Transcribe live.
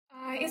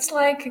It's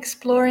like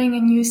exploring a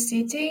new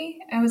city.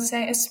 I would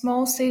say a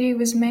small city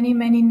with many,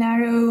 many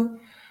narrow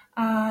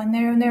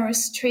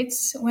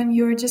streets. When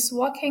you're just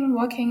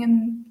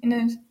walking in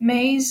a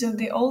maze of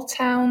the old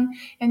town,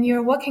 and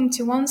you're walking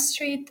to one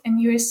street,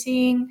 and you're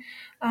seeing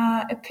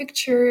a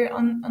picture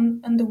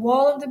on the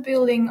wall of the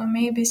building, or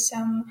maybe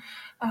some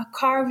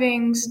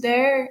carvings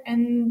there,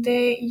 and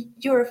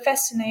you're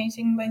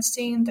fascinating by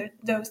seeing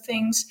those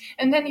things.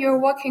 And then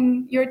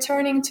you're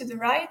turning to the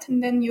right,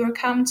 and then you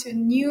come to a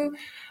new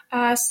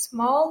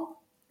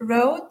small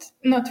road,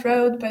 not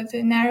road, but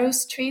a narrow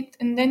street,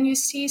 and then you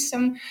see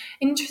some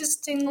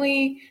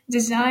interestingly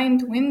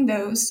designed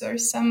windows or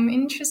some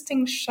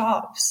interesting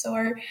shops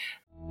or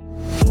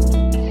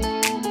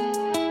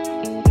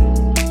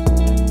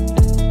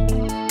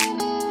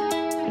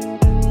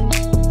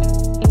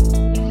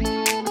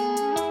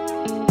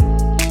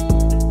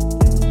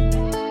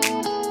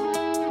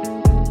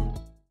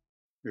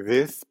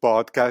This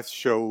podcast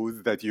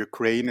shows that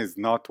Ukraine is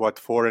not what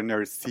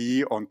foreigners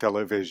see on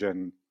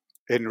television.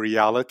 In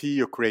reality,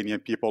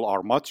 Ukrainian people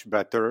are much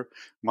better,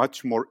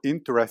 much more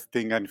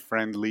interesting and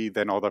friendly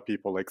than other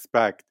people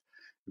expect.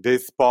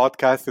 This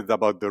podcast is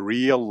about the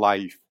real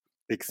life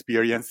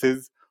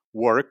experiences,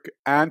 work,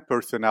 and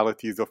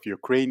personalities of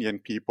Ukrainian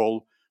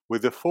people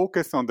with a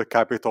focus on the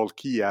capital,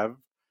 Kiev,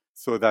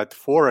 so that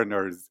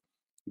foreigners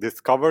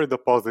discover the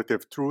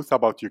positive truth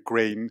about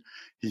Ukraine,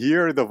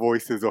 hear the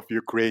voices of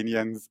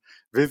Ukrainians,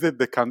 visit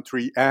the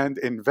country, and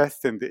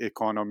invest in the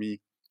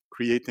economy,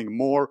 creating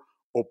more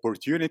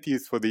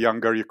opportunities for the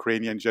younger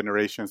Ukrainian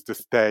generations to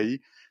stay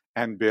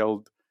and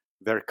build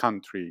their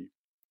country.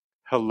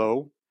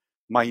 Hello,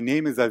 my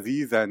name is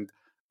Aziz, and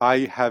I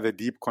have a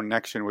deep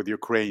connection with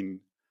Ukraine.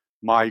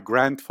 My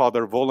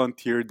grandfather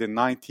volunteered in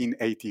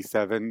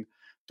 1987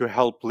 to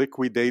help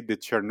liquidate the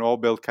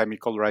Chernobyl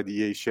chemical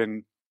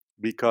radiation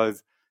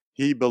because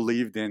he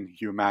believed in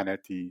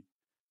humanity.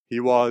 He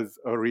was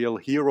a real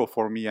hero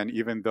for me, and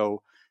even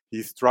though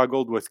he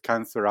struggled with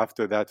cancer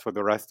after that for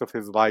the rest of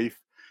his life,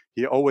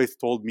 he always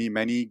told me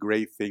many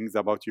great things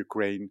about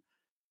Ukraine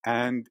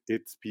and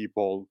its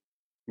people.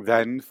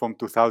 Then, from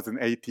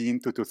 2018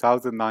 to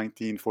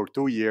 2019, for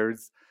 2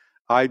 years,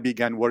 I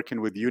began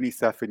working with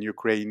UNICEF in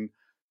Ukraine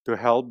to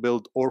help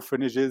build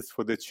orphanages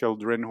for the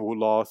children who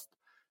lost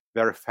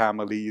their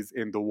families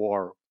in the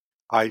war.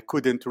 I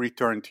couldn't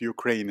return to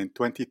Ukraine in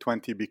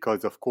 2020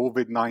 because of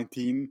COVID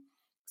 19.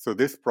 So,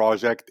 this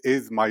project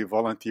is my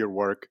volunteer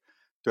work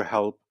to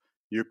help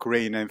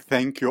Ukraine. And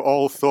thank you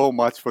all so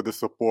much for the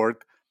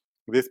support.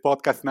 This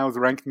podcast now is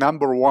ranked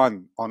number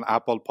 1 on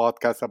Apple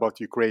Podcasts about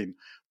Ukraine,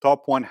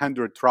 top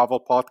 100 travel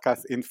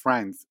podcasts in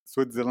France,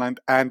 Switzerland,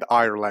 and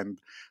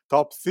Ireland,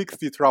 top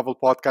 60 travel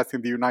podcasts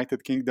in the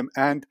United Kingdom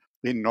and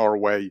in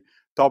Norway,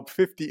 top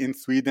 50 in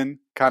Sweden,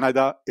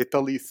 Canada,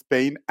 Italy,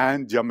 Spain,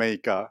 and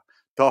Jamaica,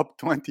 top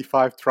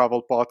 25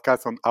 travel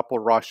podcasts on Apple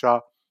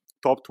Russia,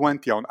 top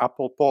 20 on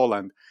Apple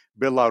Poland,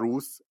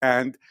 Belarus,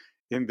 and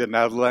in the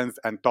Netherlands,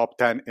 and top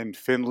 10 in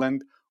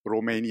Finland,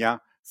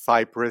 Romania,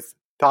 Cyprus,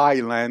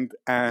 Thailand,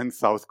 and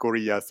South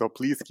Korea. So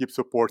please keep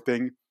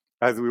supporting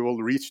as we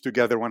will reach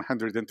together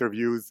 100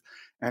 interviews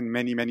and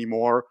many, many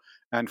more.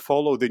 And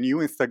follow the new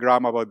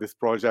Instagram about this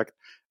project,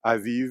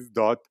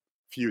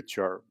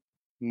 aziz.future.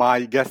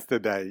 My guest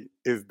today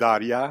is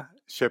Daria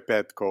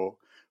Shepetko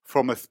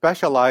from a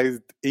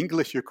specialized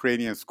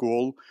English-Ukrainian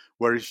school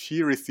where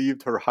she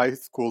received her high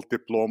school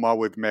diploma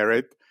with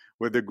merit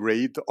with a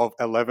grade of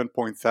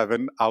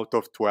 11.7 out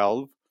of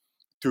 12,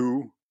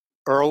 to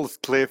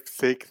Earlscliffe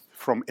Sixth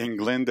from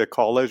England, a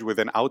college with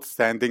an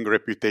outstanding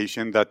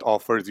reputation that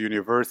offers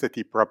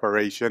university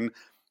preparation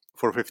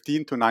for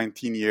 15 to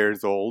 19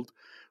 years old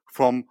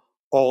from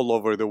all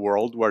over the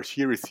world, where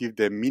she received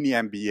a mini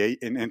MBA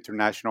in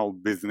international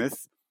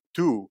business,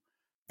 to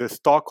the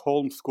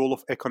Stockholm School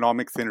of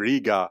Economics in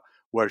Riga,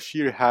 where she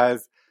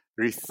has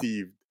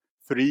received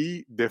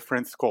 3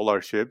 different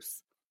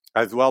scholarships,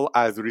 as well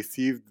as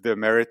received the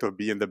merit of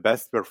being the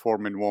best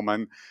performing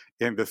woman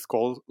in the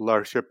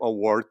Scholarship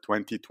Award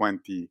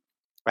 2020,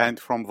 and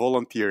from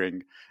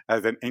volunteering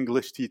as an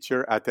English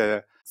teacher at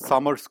a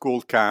summer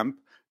school camp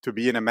to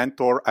being a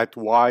mentor at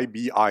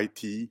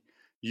YBIT,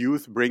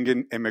 Youth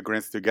Bringing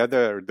Immigrants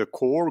Together. The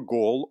core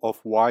goal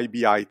of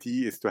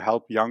YBIT is to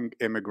help young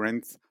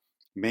immigrants,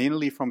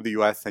 mainly from the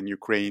US and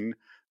Ukraine,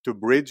 to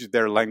bridge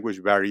their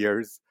language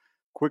barriers,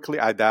 quickly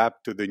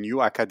adapt to the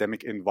new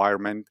academic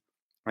environment,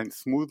 and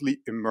smoothly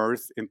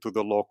immerse into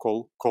the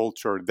local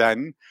culture.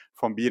 Then,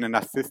 from being an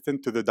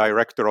assistant to the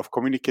director of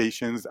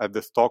communications at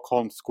the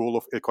Stockholm School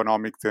of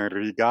Economics in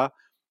Riga,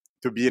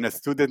 to being a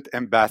student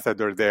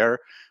ambassador there,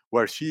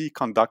 where she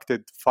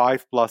conducted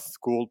 5+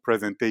 school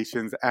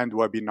presentations and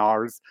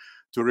webinars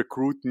to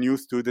recruit new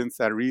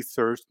students and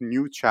researched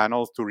new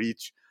channels to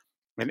reach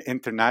an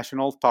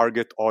international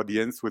target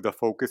audience with a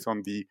focus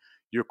on the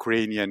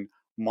Ukrainian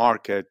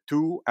market,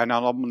 to an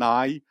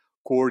alumni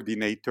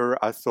coordinator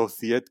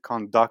associate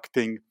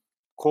conducting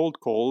cold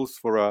calls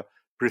for a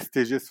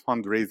prestigious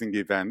fundraising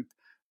event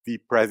the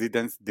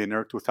President's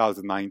Dinner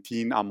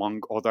 2019,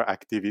 among other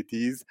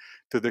activities,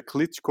 to the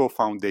Klitschko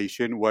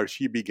Foundation, where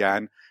she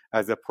began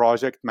as a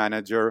project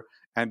manager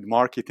and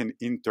marketing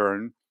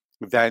intern,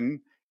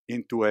 then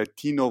into a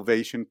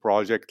Teenovation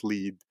project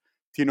lead.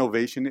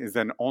 Teenovation is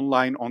an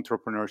online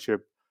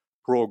entrepreneurship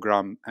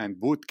program and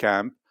boot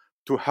camp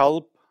to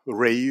help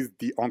raise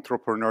the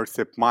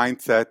entrepreneurship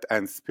mindset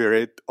and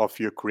spirit of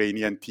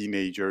Ukrainian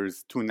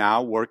teenagers, to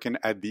now working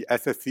at the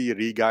SSE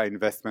Riga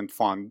Investment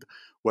Fund,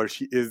 where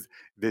she is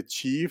the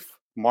chief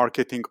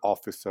marketing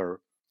officer.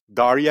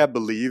 Daria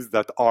believes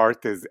that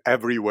art is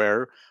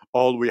everywhere.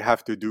 All we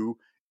have to do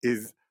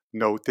is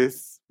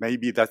notice.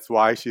 Maybe that's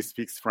why she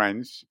speaks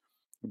French,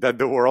 that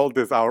the world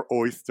is our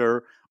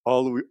oyster.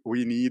 All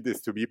we need is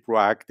to be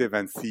proactive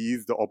and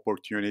seize the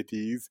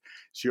opportunities.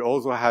 She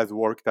also has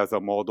worked as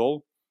a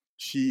model.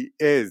 She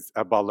is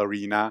a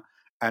ballerina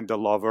and a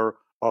lover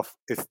of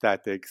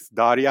aesthetics.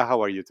 Daria,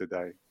 how are you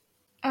today?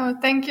 Oh,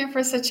 thank you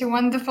for such a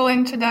wonderful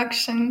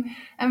introduction.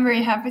 I'm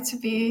very happy to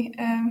be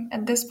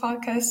at this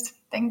podcast.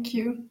 Thank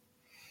you.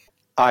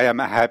 I am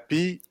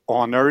happy,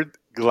 honored,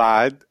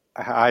 glad.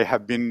 I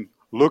have been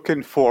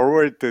looking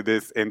forward to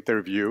this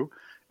interview.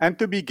 And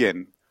to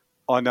begin,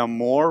 on a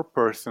more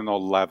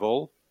personal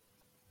level,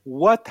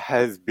 what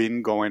has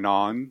been going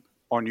on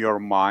your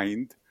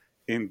mind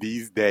in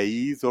these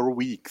days or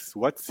weeks?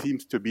 What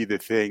seems to be the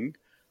thing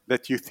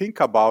that you think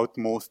about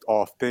most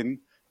often,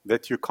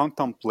 that you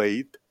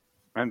contemplate,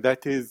 and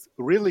that is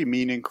really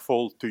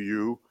meaningful to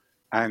you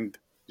and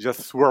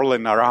just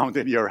swirling around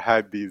in your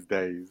head these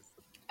days?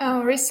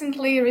 Oh,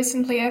 recently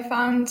I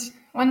found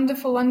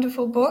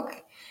wonderful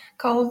book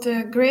called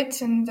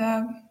Grit and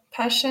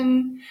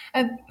Passion,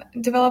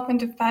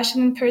 Development of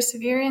Passion and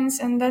Perseverance,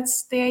 and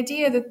that's the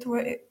idea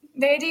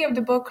the idea of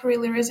the book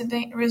really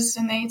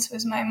resonates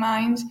with my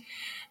mind.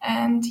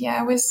 And yeah,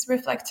 I was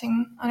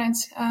reflecting on it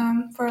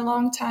for a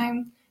long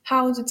time,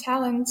 how the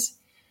talent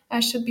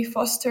should be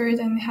fostered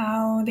and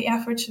how the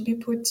effort should be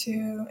put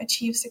to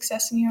achieve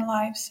success in your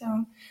life.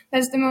 So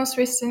that's the most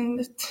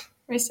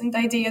recent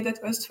idea that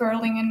was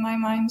swirling in my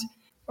mind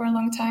for a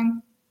long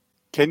time.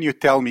 Can you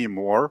tell me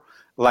more?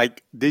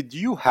 Like, did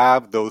you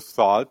have those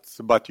thoughts,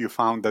 but you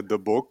found that the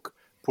book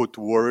put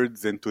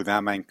words into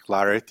them and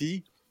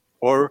clarity?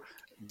 Or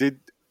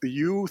did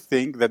you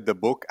think that the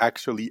book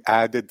actually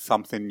added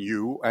something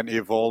new and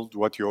evolved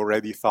what you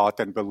already thought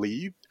and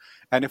believed?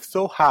 And if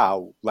so,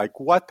 how? Like,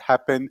 what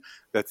happened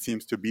that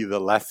seems to be the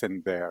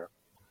lesson there?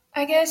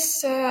 I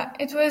guess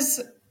it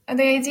was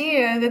the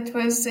idea that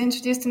was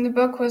introduced in the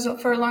book was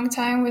for a long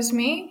time was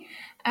me.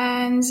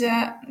 And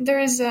there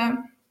is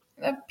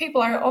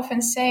people are often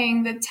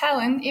saying that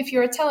talent, if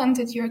you're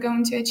talented, you're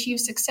going to achieve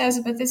success,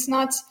 but it's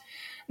not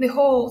the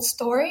whole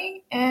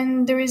story,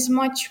 and there is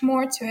much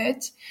more to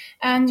it,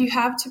 and you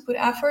have to put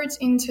effort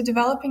into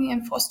developing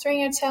and fostering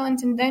your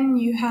talent, and then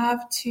you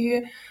have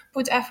to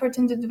put effort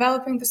into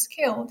developing the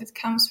skill that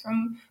comes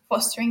from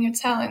fostering your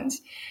talent.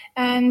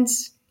 And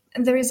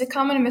there is a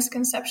common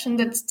misconception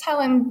that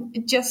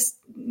talent just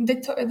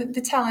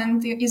the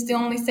talent is the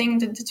only thing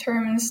that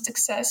determines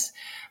success,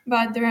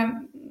 but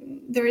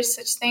there is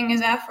such thing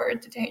as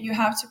effort that you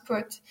have to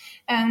put,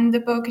 and the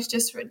book is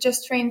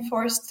just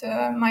reinforced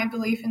my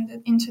belief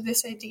into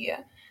this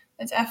idea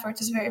that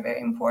effort is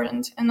very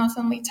important, and not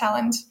only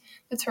talent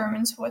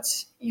determines what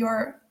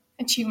your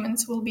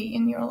achievements will be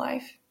in your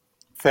life.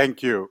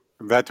 Thank you.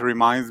 That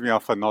reminds me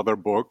of another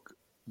book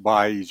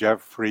by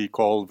Jeffrey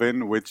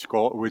Colvin, which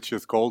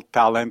is called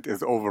Talent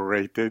is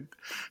Overrated,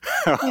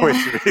 which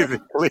Yeah.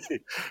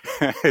 basically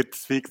it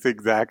speaks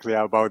exactly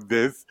about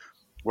this,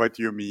 what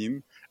you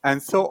mean.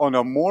 And so on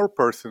a more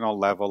personal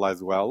level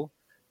as well,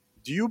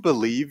 do you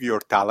believe you're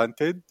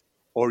talented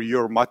or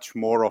you're much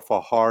more of a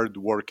hard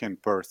working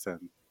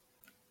person?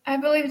 I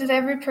believe that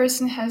every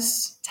person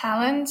has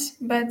talent,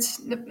 but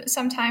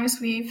sometimes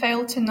we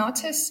fail to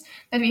notice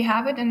that we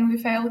have it, and we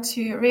fail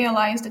to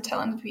realize the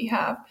talent that we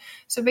have.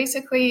 So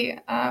basically,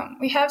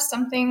 we have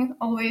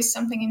always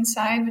something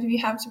inside, but we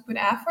have to put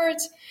effort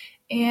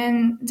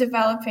in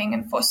developing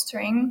and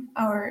fostering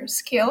our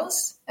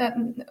skills,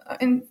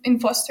 in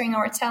fostering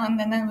our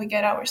talent, and then we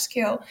get our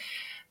skill.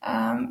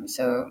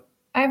 So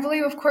I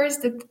believe, of course,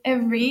 that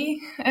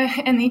every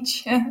and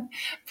each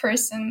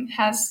person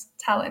has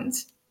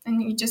talent,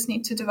 and you just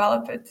need to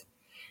develop it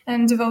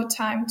and devote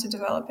time to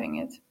developing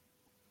it.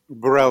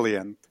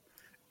 Brilliant.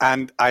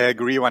 And I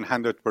agree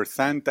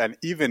 100%. And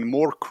even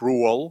more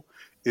cruel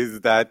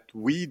is that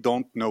we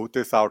don't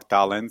notice our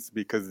talents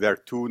because they're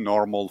too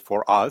normal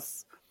for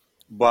us.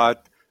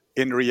 But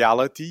in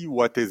reality,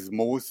 what is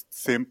most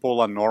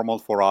simple and normal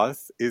for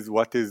us is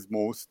what is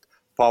most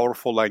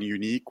powerful and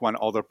unique when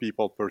other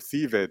people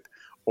perceive it.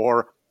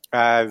 Or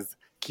as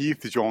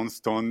Keith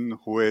Johnston,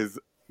 who is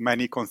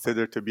many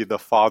consider to be the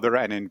father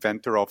and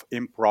inventor of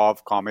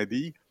improv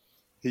comedy,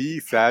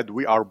 he said,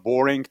 we are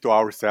boring to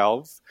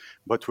ourselves,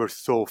 but we're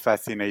so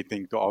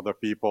fascinating to other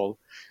people.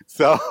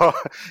 So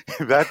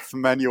that's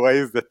many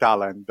ways the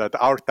talent, that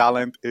our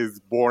talent is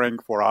boring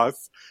for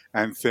us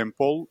and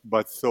simple,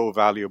 but so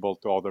valuable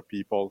to other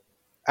people.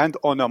 And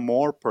on a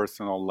more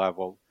personal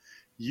level,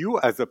 you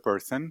as a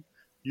person,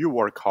 you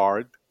work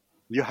hard,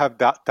 you have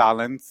that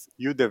talents,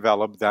 you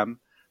develop them,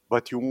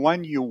 but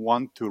when you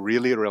want to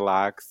really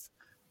relax,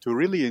 to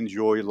really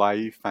enjoy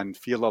life and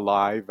feel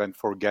alive and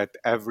forget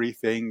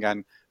everything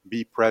and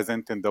be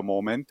present in the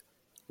moment,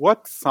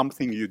 what's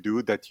something you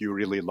do that you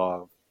really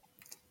love?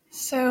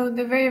 So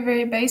the very,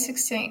 very basic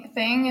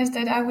thing is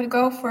that I would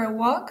go for a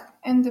walk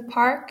in the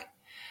park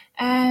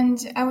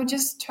and I would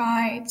just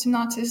try to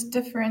notice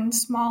different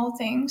small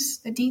things,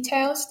 the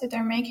details that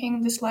are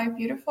making this life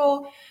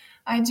beautiful.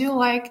 I do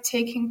like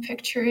taking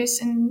pictures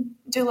and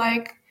do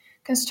like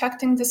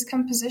constructing this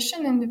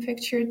composition in the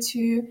picture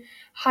to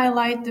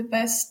highlight the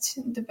best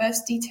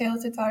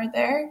details that are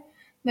there.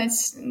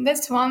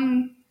 That's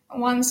one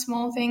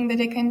small thing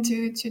that I can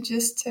do to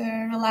just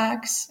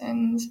relax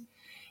and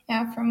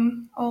yeah,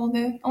 from all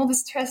the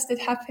stress that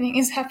happening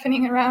is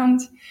happening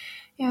around.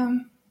 Yeah.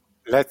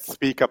 Let's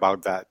speak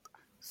about that.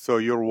 So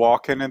you're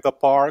walking in the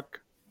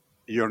park,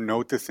 you're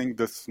noticing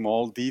the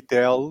small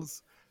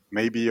details,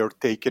 maybe you're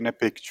taking a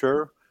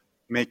picture,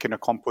 making a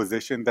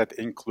composition that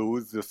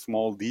includes the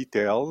small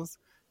details.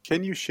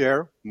 Can you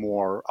share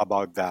more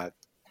about that?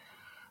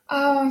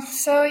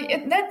 That's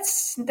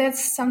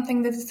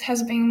something that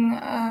has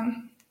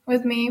been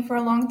with me for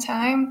a long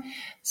time.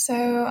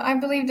 So I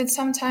believe that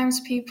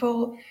sometimes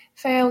people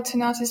fail to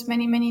notice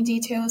many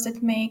details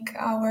that make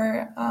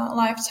our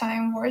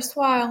lifetime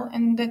worthwhile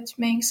and that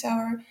makes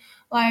our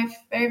life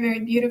very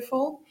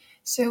beautiful.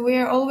 So we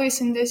are always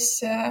in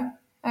this, I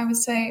would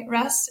say,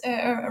 race.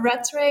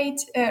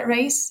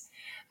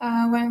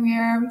 When we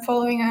are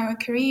following our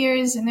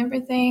careers and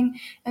everything,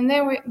 and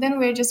then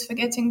we're just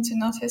forgetting to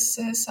notice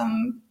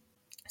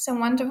some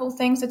wonderful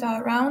things that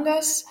are around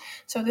us.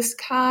 So the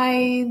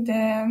sky,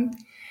 the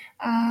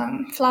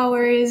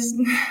flowers,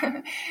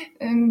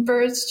 and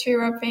birds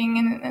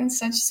chirping, and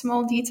such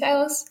small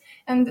details,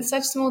 and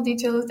such small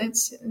details that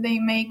they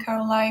make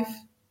our life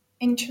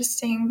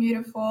interesting,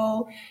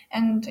 beautiful,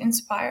 and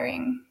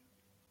inspiring.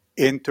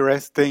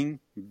 Interesting,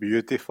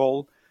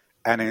 beautiful,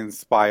 and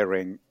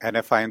inspiring. And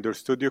if I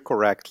understood you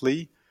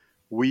correctly,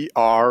 we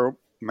are,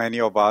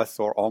 many of us,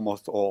 or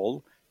almost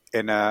all,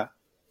 in a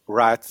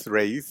rat's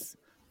race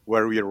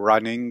where we're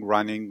running,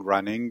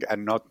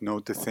 and not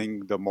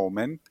noticing the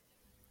moment.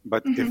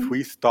 But if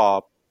we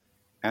stop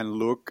and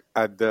look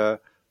at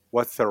the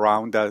what's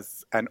around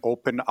us and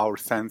open our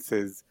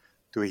senses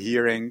to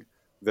hearing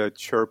the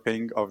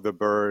chirping of the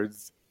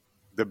birds,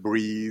 the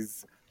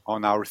breeze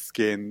on our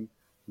skin,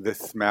 the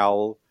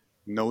smell,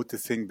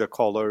 noticing the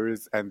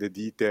colors and the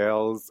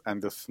details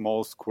and the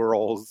small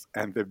squirrels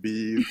and the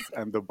bees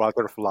and the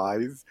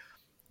butterflies,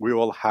 we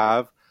will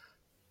have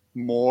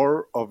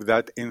more of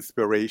that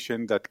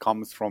inspiration that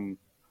comes from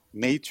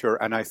nature.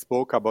 And I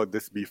spoke about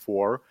this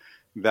before,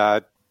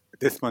 that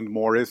Desmond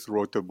Morris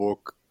wrote a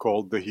book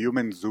called The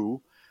Human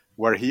Zoo,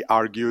 where he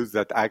argues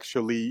that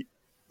actually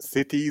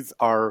cities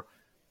are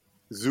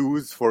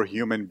zoos for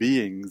human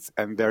beings,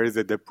 and there is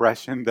a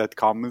depression that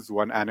comes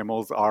when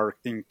animals are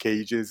in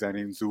cages and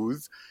in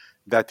zoos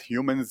that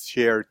humans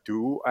share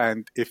too.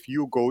 And if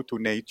you go to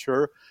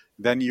nature,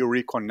 then you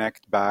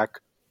reconnect back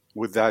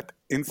with that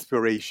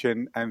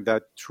inspiration and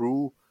that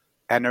true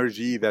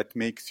energy that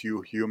makes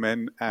you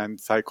human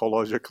and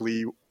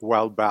psychologically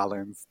well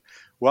balanced.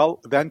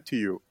 Well, then to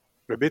you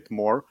a bit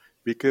more,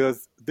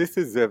 because this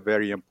is a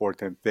very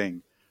important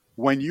thing.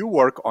 When you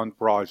work on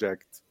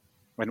projects,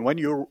 and when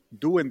you're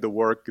doing the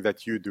work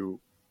that you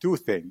do, two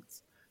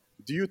things.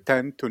 Do you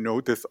tend to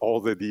notice all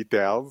the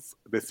details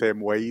the same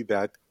way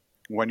that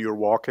when you're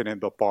walking in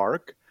the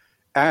park?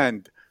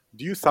 And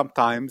do you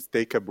sometimes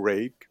take a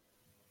break,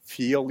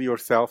 feel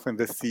yourself in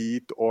the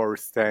seat or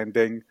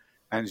standing,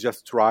 and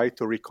just try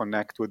to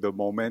reconnect with the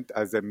moment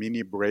as a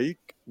mini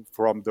break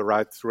from the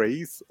rat's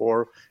race?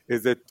 Or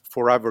is it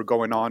forever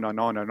going on and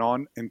on and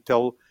on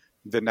until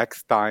the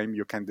next time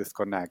you can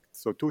disconnect?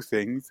 So, two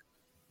things.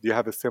 Do you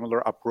have a similar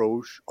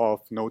approach of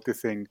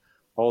noticing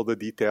all the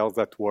details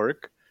at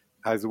work,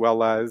 as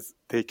well as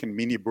taking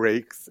mini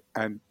breaks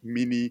and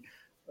mini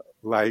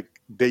like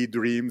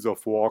daydreams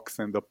of walks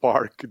in the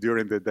park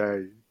during the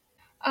day?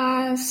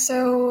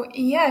 So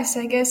yes,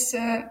 I guess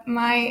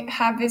my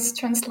habits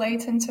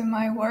translate into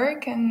my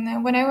work,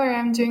 and whenever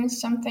I'm doing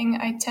something,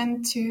 not I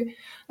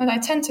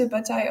tend to,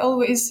 but I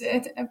always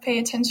pay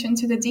attention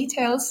to the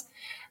details.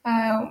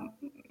 Uh,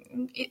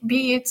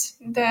 be it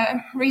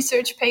the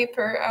research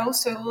paper, I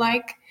also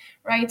like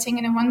writing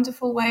in a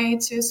wonderful way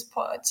to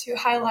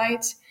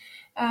highlight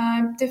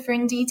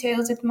different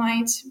details that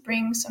might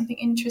bring something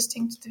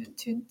interesting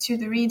to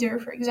the reader,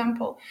 for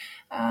example.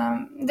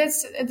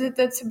 That's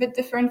a bit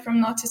different from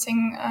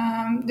noticing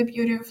the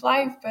beauty of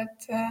life,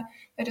 but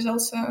that is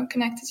also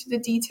connected to the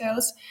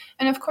details.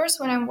 And of course,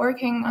 when I'm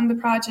working on the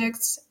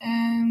projects,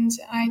 and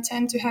I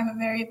tend to have a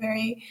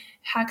very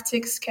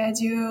hectic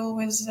schedule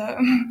with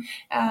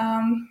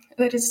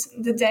that is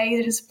the day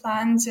that is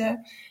planned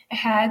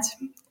ahead.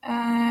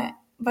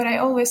 but I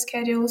always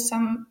schedule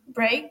some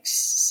breaks,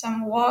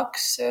 some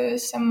walks,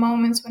 some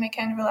moments when I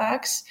can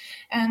relax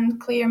and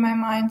clear my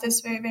mind.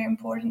 That's very, very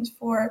important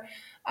for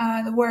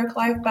the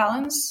work-life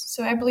balance.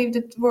 So I believe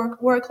that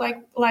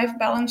work-life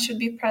balance should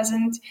be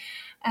present,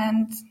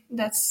 and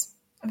that's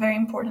a very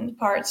important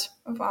part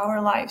of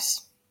our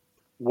lives.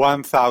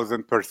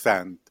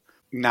 1000%.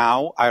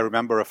 Now, I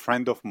remember a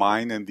friend of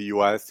mine in the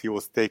US, he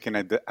was taking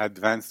an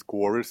advanced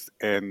course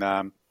in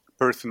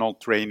personal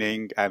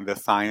training and the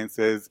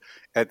sciences,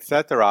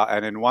 etc.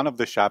 And in one of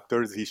the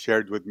chapters, he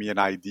shared with me an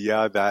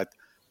idea that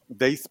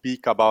they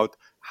speak about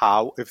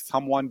how if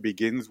someone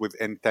begins with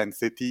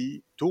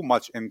intensity, too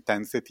much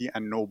intensity,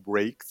 and no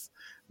breaks,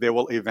 they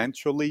will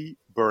eventually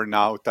burn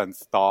out and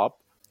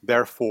stop.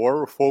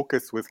 Therefore,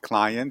 focus with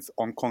clients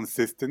on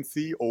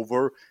consistency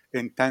over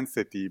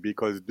intensity,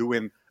 because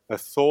doing a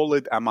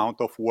solid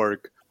amount of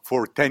work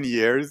for 10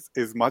 years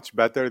is much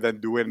better than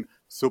doing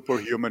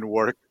superhuman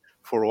work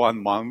for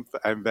 1 month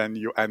and then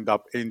you end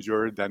up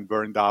injured and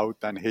burned out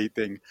and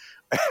hating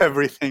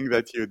everything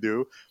that you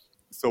do.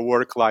 So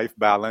work-life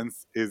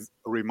balance is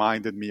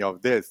reminded me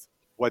of this.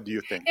 What do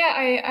you think? Yeah,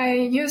 I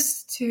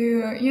used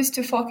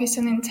to focus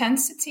on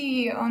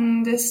intensity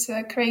on this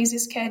crazy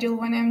schedule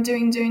when I'm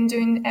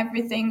doing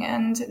everything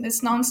and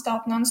this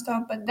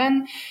nonstop. But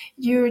then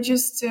you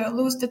just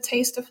lose the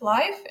taste of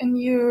life, and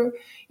you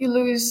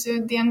lose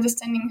the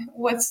understanding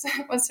what's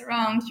what's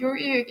around.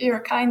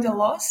 You're kind of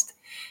lost,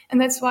 and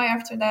that's why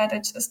after that I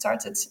just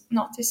started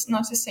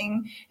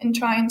noticing and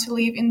trying to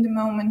live in the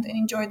moment and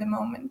enjoy the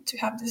moment to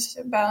have this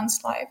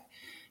balanced life,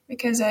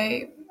 because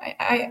I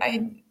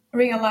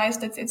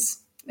realized that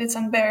it's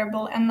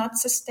unbearable and not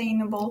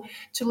sustainable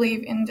to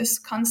live in this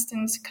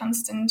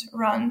constant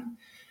run.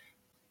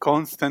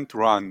 Constant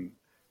run,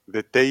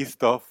 the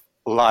taste of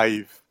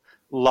life,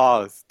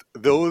 lost.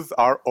 Those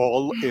are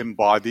all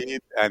embodied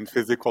and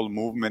physical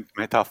movement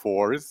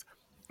metaphors.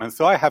 And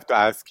so I have to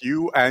ask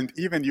you, and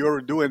even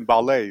you're doing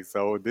ballet,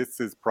 so this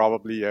is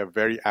probably a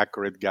very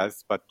accurate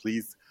guess, but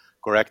please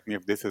correct me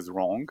if this is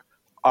wrong.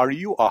 Are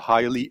you a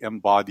highly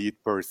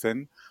embodied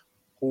person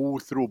who,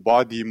 through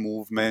body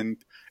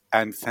movement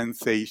and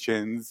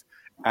sensations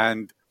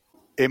and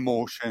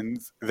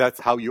emotions,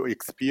 that's how you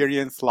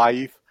experience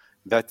life,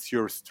 that's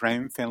your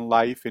strength in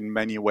life in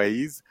many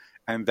ways,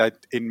 and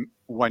that in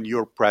when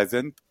you're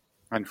present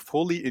and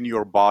fully in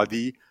your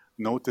body,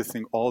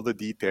 noticing all the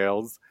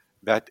details,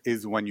 that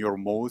is when you're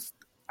most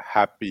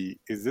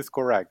happy. Is this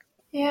correct?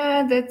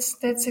 Yeah, that's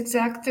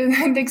exact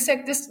the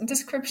exact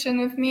description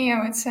of me,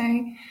 I would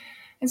say.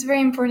 It's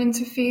very important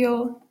to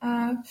feel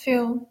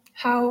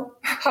how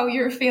how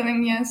you're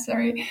feeling. Yes,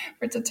 sorry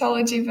for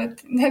tautology,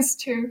 but that's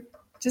true.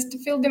 Just to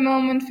feel the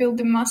moment, feel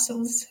the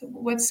muscles,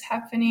 what's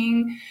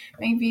happening,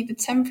 maybe the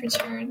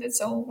temperature. That's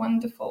all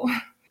wonderful.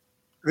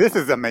 This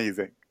is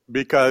amazing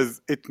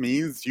because it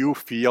means you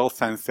feel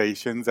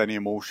sensations and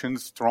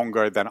emotions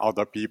stronger than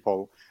other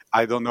people.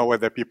 I don't know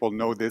whether people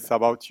know this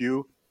about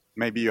you.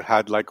 Maybe you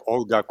had like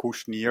Olga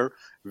Kushner,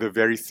 the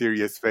very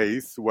serious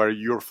face where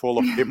you're full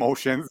of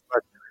emotions,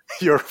 but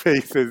your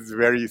face is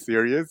very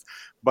serious.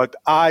 But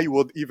I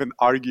would even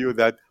argue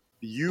that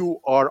you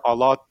are a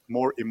lot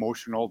more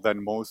emotional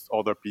than most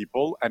other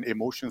people, and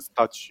emotions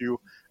touch you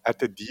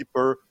at a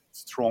deeper,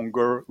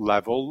 stronger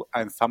level.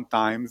 And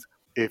sometimes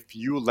if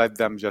you let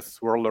them just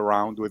swirl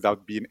around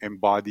without being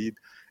embodied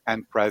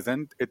and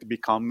present, it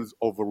becomes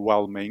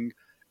overwhelming.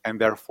 And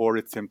therefore,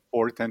 it's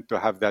important to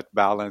have that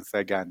balance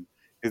again.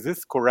 Is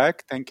this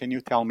correct? And can you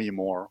tell me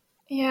more?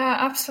 Yeah,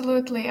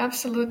 absolutely,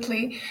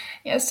 absolutely.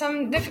 Yeah,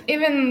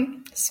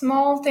 even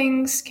small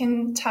things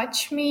can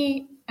touch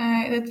me.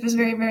 That was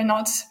very, very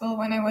noticeable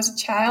when I was a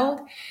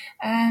child,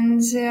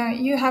 and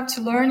you have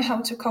to learn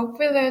how to cope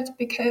with it,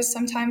 because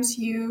sometimes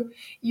you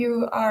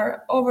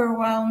are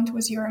overwhelmed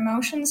with your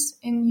emotions,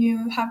 and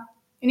you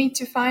need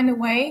to find a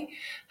way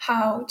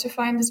how to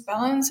find this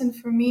balance. And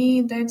for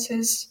me, that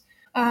is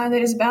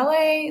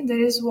ballet, that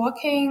is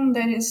walking,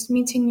 that is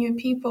meeting new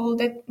people.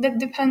 That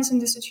depends on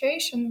the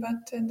situation,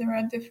 but there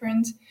are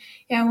different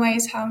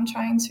ways how I'm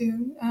trying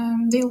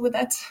to deal with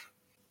that.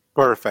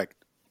 Perfect.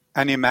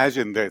 And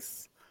imagine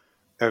this,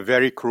 a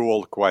very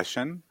cruel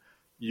question.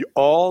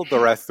 All the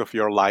rest of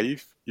your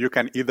life, you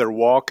can either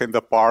walk in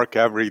the park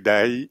every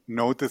day,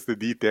 notice the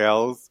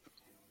details,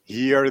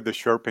 hear the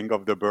chirping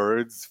of the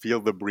birds, feel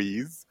the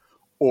breeze,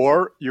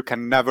 or you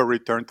can never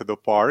return to the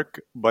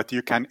park, but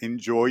you can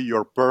enjoy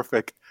your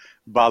perfect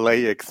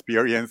ballet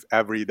experience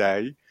every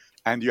day,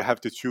 and you have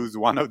to choose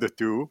one of the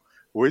two.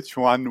 Which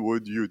one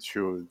would you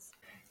choose?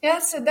 Yeah,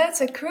 so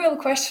that's a cruel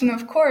question,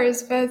 of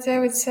course, but I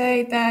would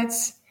say that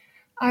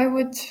I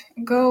would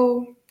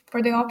go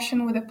for the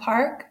option with a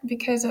park,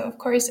 because, of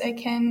course, I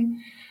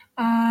can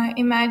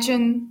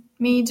imagine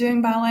me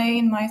doing ballet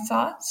in my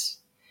thoughts.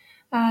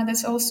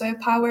 That's also a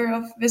power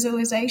of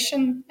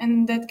visualization,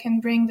 and that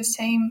can bring the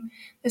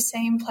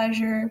same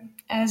pleasure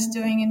as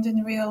doing it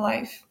in real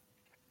life.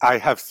 I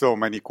have so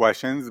many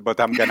questions, but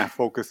I'm going to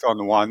focus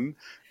on one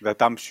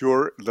that I'm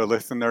sure the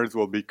listeners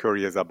will be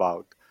curious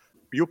about.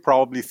 You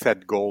probably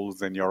set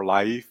goals in your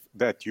life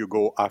that you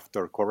go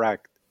after,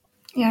 correct?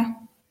 Yeah.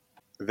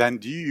 Then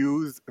do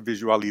you use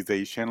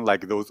visualization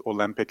like those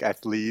Olympic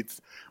athletes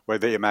where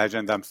they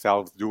imagine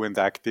themselves doing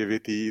the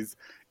activities,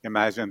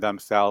 imagine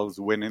themselves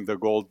winning the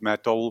gold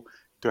medal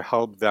to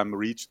help them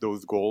reach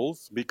those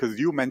goals? Because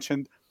you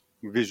mentioned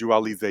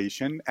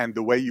visualization and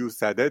the way you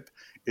said it,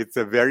 it's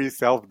a very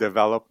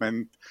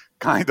self-development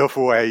kind of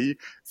way.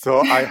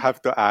 So I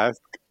have to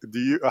ask,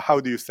 how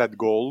do you set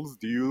goals?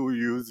 Do you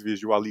use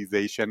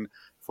visualization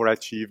for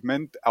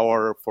achievement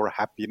or for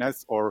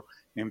happiness or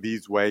in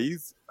these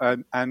ways?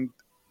 And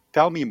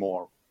tell me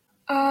more.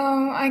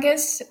 I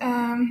guess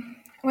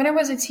when I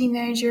was a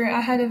teenager,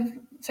 I had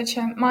such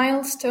a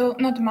milestone,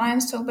 not a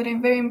milestone, but a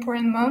very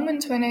important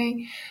moment when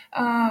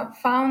I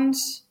found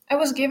I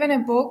was given a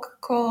book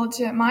called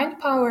Mind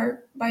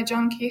Power by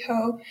John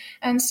Kehoe,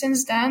 and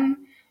since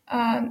then,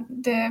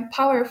 the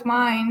power of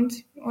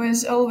mind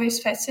was always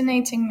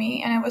fascinating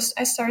me, and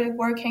I started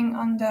working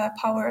on the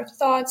power of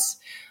thoughts,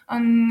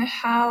 on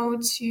how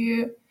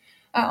to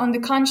on the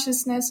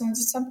consciousness and the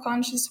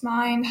subconscious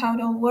mind, how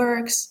it all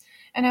works.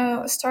 And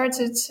I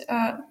started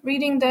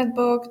reading that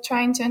book,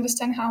 trying to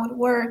understand how it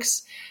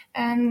works.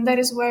 And that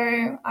is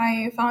where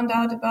I found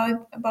out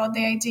about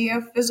the idea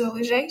of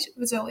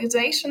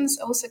visualizations,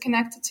 also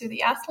connected to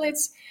the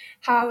athletes,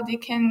 how they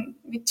can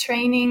be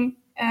training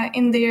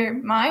in their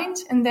mind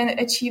and then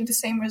achieve the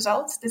same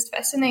results. That's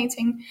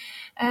fascinating.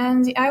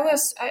 And I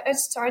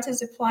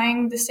started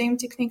applying the same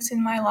techniques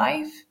in my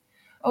life,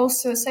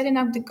 also setting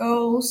up the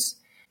goals,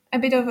 a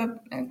bit of a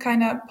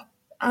kind of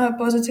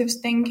positive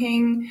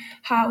thinking,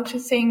 how to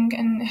think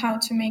and how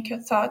to make your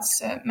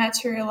thoughts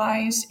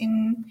materialize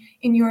in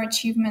your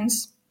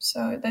achievements.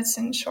 So that's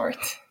in short.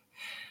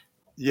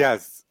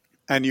 Yes,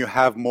 and you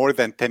have more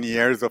than 10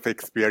 years of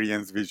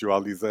experience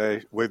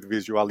with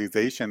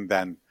visualization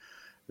then.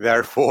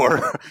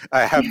 Therefore,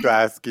 I have to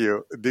ask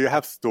you, do you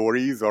have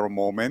stories or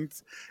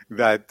moments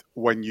that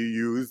when you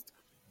used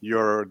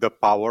the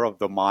power of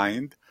the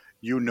mind,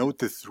 you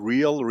noticed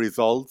real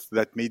results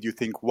that made you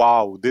think,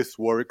 wow, this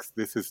works,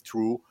 this is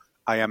true,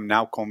 I am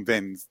now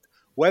convinced.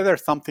 Whether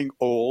something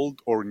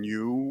old or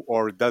new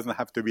or doesn't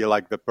have to be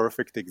like the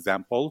perfect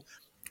example,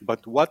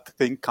 but what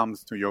thing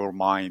comes to your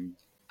mind?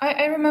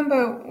 I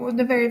remember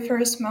the very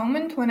first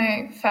moment when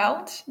I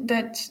felt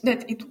that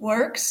it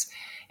works.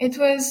 It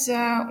was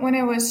when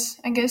I was,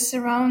 I guess,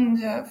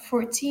 around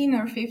 14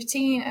 or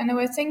 15, and I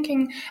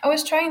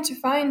was trying to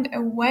find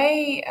a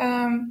way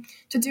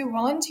to do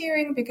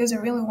volunteering because I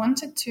really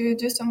wanted to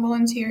do some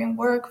volunteering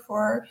work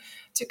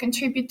to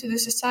contribute to the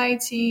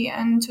society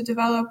and to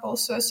develop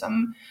also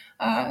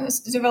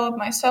develop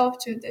myself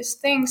to these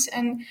things.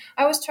 And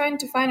I was trying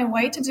to find a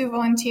way to do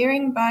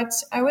volunteering, but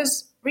I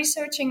was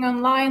researching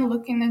online,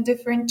 looking at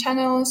different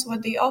channels,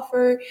 what they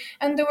offer,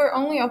 and there were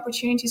only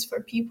opportunities for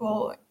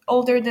people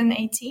older than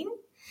 18.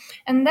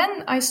 And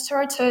then I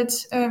started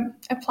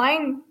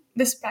applying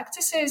these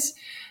practices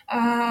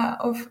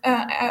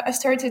I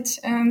started,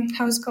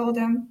 how it's called,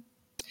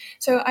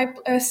 so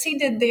I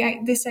seeded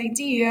this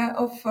idea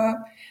of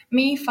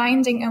me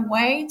finding a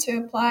way to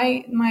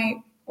apply my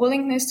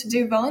willingness to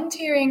do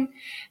volunteering.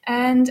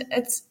 And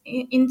it's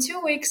in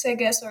 2 weeks, I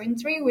guess, or in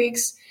 3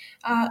 weeks,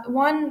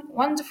 one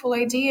wonderful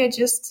idea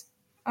just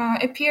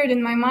appeared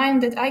in my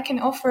mind that I can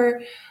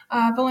offer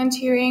my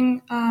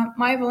volunteering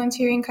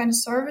kind of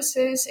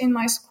services in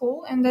my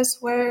school. And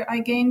that's where I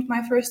gained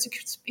my first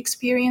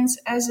experience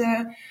as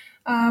a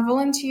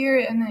volunteer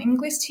and an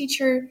English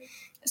teacher.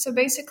 So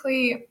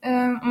basically,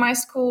 my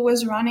school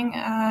was running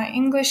an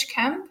English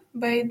camp,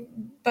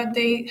 but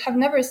they have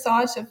never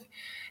thought of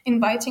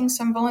inviting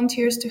some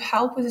volunteers to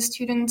help with the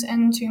students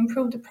and to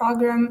improve the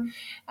program.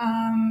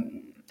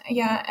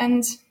 Yeah,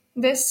 and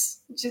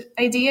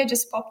idea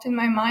just popped in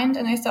my mind,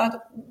 and I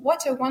thought,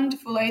 what a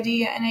wonderful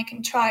idea, and I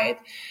can try it.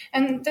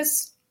 And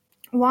this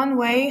one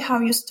way how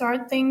you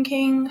start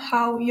thinking,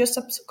 how your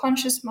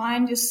subconscious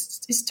mind is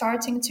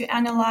starting to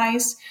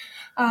analyze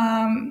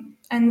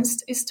and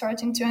is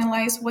starting to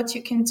analyze what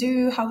you can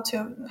do, how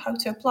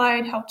to apply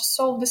it, how to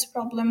solve this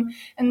problem,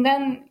 and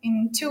then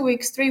in 2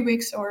 weeks, 3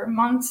 weeks, or a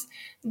month,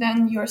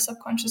 then your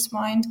subconscious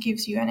mind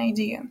gives you an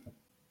idea.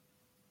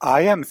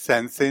 I am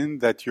sensing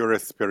that you're a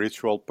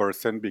spiritual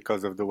person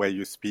because of the way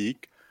you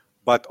speak,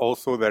 but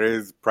also there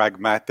is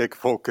pragmatic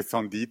focus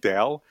on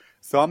detail.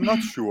 So I'm not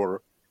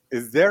sure.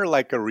 Is there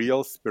like a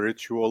real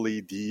spiritually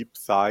deep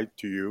side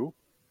to you?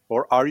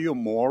 Or are you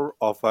more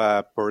of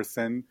a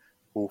person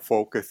who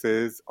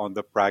focuses on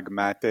the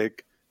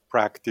pragmatic,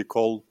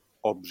 practical,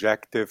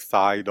 objective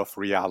side of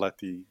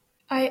reality?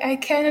 I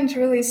cannot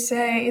really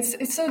say.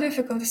 It's so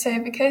difficult to say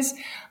because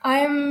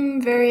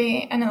I'm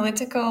very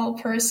analytical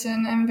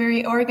person. I'm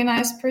very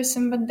organized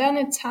person. But then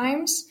at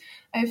times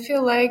I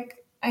feel like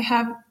I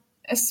have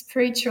a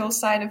spiritual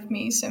side of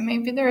me. So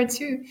maybe there are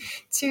two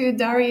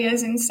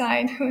Darias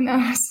inside. Who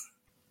knows?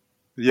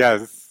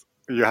 Yes,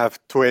 you have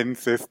twin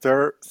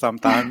sister.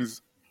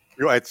 Sometimes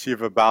you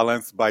achieve a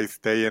balance by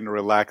staying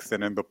relaxed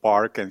and in the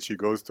park, and she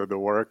goes to the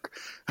work,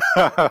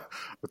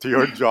 to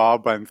your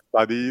job and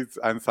studies,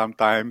 and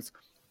sometimes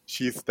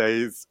she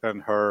stays in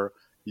her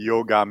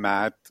yoga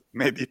mat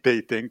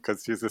meditating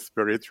because she's a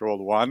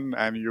spiritual one,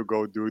 and you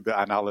go do the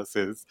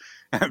analysis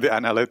and the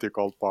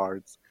analytical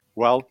parts.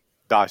 Well,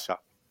 Dasha,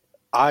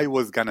 I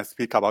was going to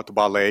speak about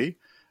ballet,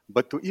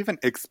 but to even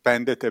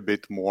expand it a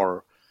bit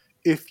more,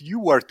 if you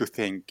were to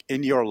think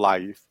in your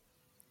life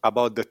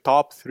about the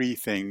top three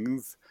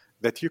things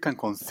that you can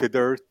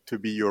consider to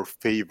be your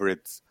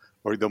favorites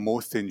or the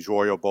most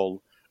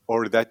enjoyable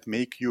or that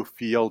make you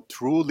feel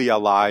truly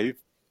alive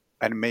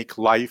and make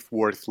life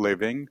worth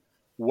living,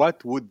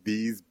 what would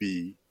these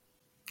be?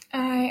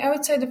 I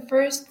would say the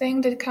first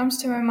thing that comes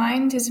to my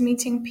mind is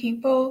meeting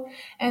people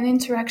and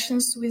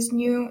interactions with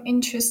new,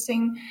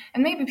 interesting,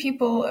 and maybe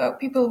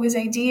people with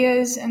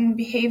ideas and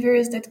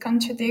behaviors that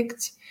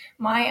contradict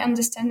my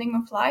understanding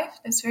of life.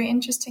 That's very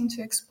interesting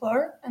to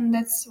explore, and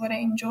that's what I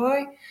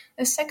enjoy.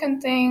 The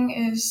second thing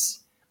is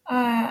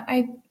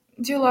I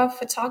do love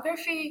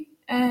photography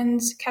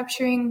and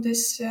capturing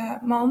these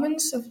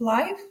moments of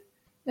life.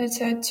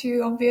 That's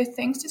two obvious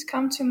things that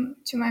come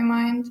to my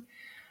mind.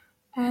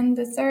 And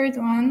the third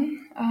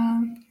one,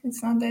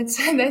 it's not that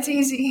that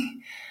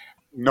easy.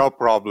 No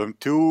problem.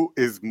 Two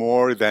is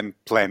more than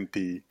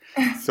plenty.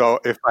 So,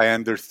 if I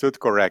understood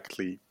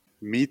correctly,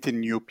 meeting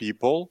new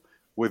people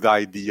with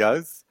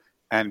ideas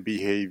and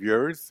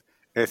behaviors,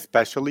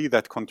 especially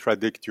that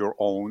contradict your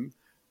own,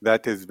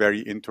 that is very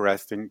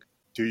interesting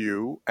to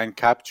you, and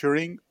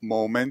capturing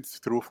moments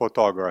through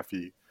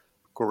photography,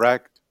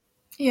 correct?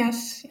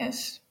 Yes,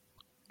 yes.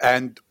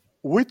 And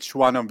which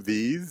one of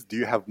these do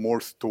you have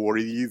more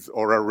stories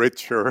or a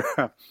richer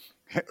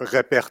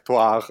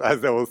repertoire,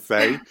 as I will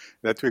say,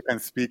 that we can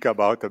speak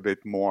about a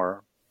bit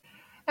more?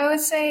 I would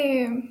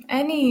say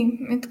any.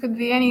 It could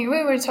be any.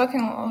 We were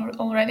talking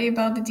already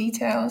about the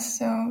details,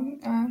 so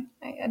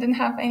I didn't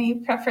have any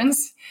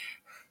preference.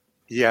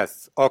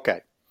 Yes,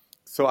 okay.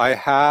 So I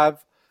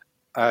have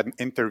an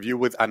interview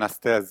with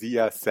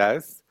Anastasia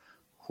Says,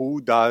 who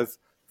does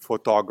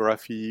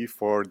photography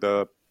for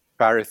the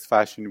Paris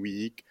Fashion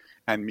Week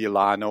and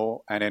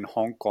Milano and in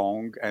Hong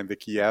Kong and the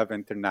Kiev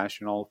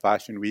International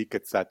Fashion Week,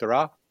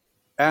 etc.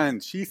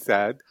 And she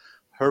said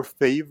her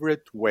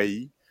favorite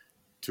way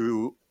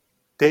to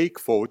take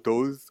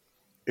photos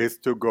is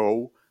to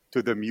go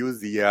to the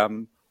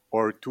museum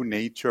or to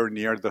nature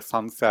near the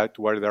sunset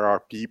where there are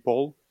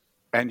people.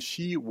 And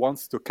she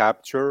wants to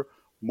capture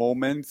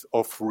moments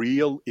of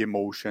real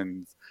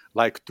emotions,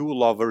 like two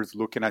lovers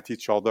looking at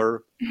each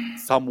other,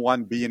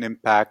 someone being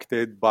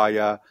impacted by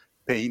a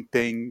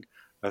painting,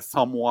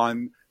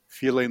 someone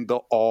feeling the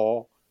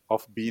awe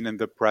of being in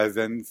the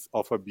presence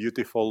of a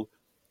beautiful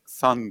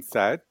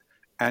sunset,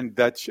 and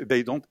that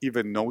they don't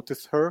even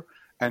notice her,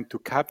 and to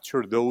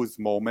capture those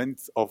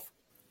moments of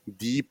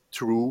deep,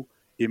 true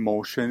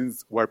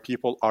emotions where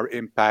people are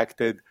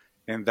impacted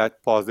in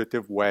that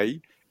positive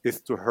way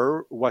is to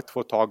her what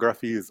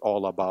photography is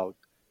all about.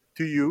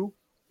 To you,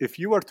 if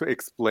you were to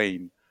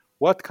explain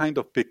what kind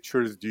of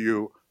pictures do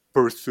you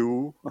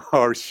pursue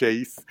or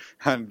chase,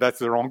 and that's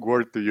the wrong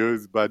word to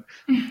use, but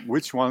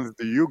which ones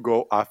do you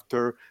go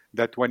after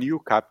that when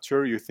you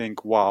capture, you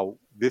think, wow,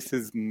 this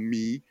is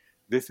me,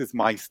 this is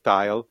my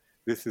style,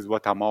 this is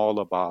what I'm all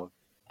about?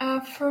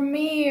 For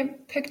me,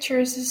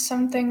 pictures is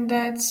something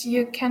that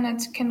you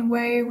cannot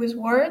convey with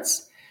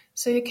words.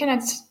 So you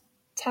cannot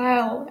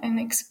tell and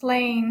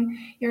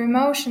explain your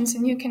emotions,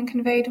 and you can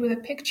convey it with a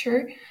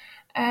picture.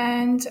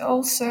 And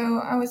also,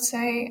 I would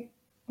say,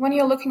 when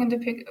you're looking at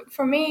the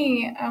for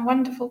me, a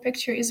wonderful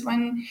picture is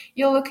when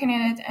you're looking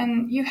at it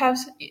and you have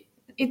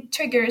it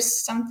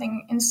triggers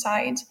something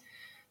inside.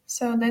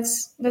 So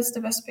that's the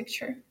best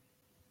picture.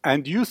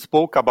 And you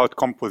spoke about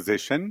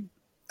composition.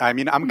 I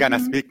mean, I'm going to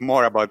Mm-hmm. speak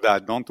more about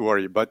that, don't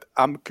worry. But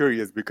I'm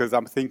curious because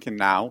I'm thinking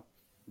now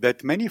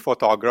that many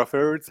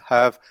photographers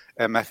have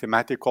a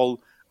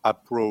mathematical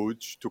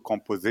approach to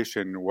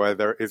composition,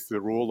 whether it's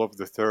the rule of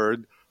the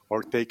third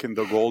or taking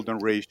the golden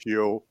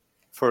ratio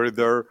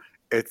further,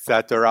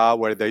 etc.,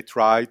 where they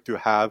try to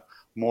have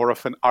more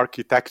of an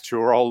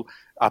architectural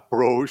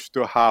approach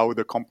to how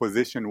the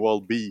composition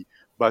will be.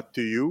 But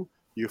to you,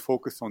 you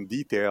focus on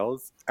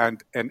details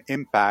and an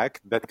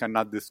impact that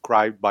cannot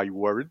describe by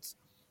words.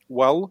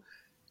 Well,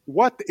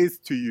 what is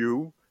to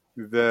you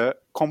the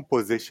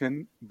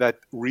composition that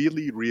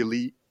really,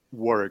 really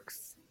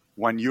works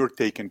when you're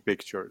taking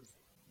pictures?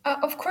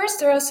 Of course,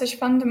 there are such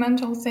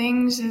fundamental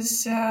things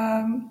as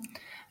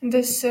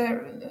this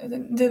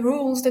the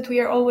rules that we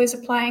are always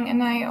applying,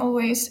 and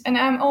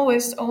I'm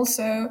always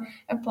also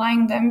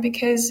applying them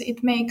because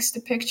it makes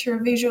the picture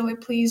visually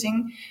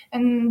pleasing.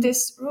 And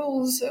these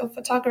rules of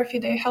photography,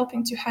 they're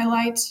helping to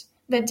highlight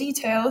the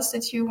details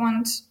that you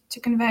want to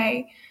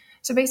convey.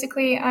 So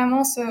basically,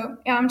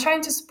 I'm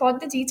trying to spot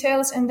the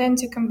details and then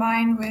to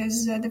combine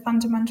with the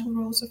fundamental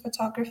rules of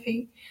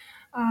photography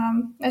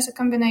as a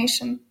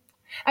combination.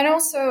 And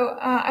also,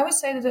 I would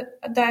say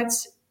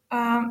that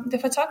the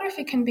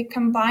photography can be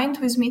combined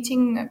with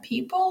meeting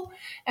people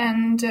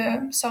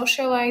and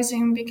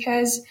socializing,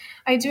 because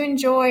I do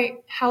enjoy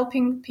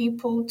helping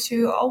people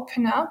to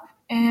open up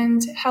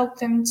and help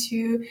them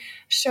to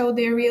show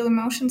their real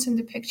emotions in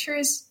the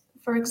pictures.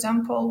 For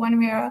example, when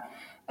we are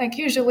Like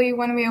usually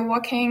when we are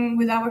walking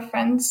with our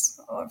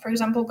friends, or for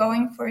example,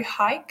 going for a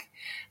hike,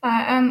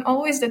 I'm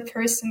always that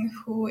person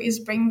who is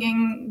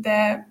bringing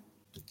the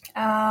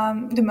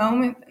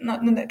moment,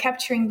 not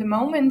capturing the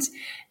moment,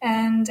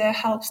 and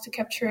helps to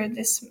capture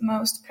this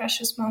most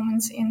precious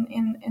moments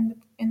in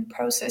the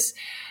process.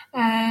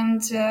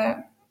 And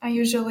I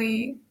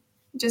usually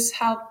just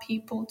help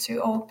people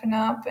to open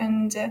up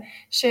and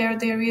share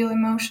their real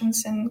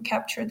emotions and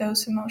capture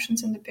those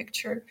emotions in the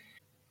picture.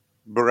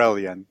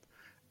 Brilliant.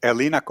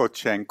 Elena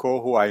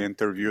Kotchenko, who I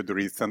interviewed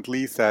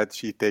recently, said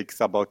she takes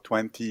about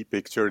 20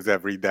 pictures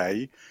every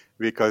day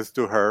because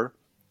to her,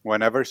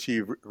 whenever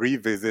she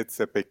revisits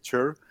a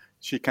picture,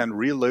 she can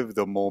relive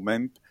the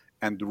moment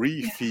and Yeah.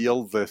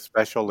 re-feel the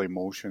special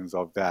emotions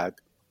of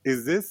that.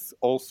 Is this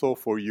also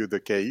for you the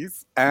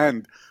case?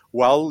 And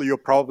well, you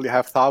probably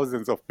have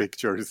thousands of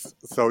pictures.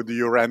 So do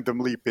you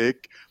randomly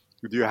pick?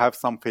 Do you have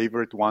some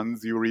favorite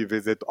ones you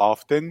revisit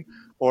often?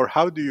 Or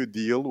how do you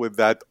deal with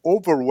that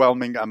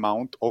overwhelming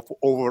amount of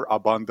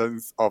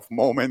overabundance of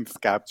moments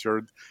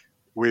captured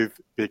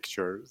with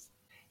pictures?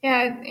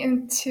 Yeah,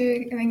 in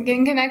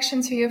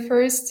connection to your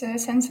first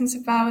sentence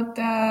about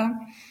the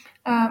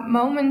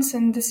moments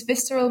and these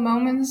visceral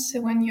moments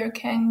when you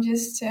can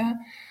just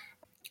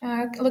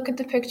look at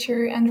the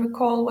picture and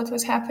recall what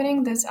was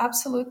happening. That's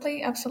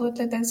absolutely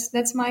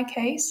that's my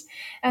case,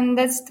 and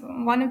that's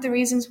one of the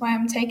reasons why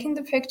I'm taking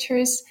the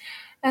pictures.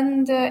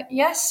 And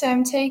yes,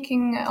 I'm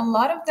taking a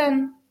lot of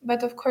them,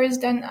 but of course,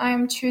 then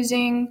I'm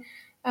choosing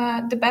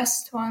the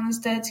best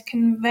ones that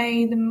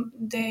convey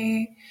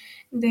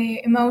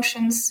the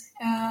emotions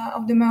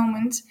of the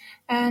moment.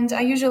 And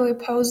I usually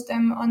post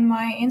them on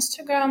my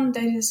Instagram.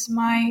 That is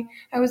my,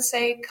 I would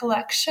say,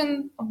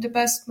 collection of the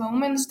best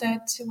moments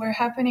that were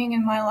happening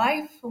in my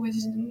life with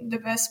the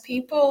best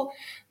people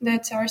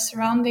that are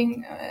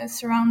surrounding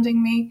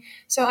me.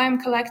 So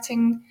I'm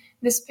collecting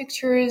these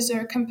pictures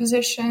or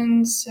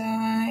compositions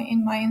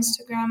in my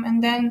Instagram,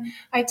 and then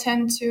I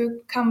tend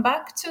to come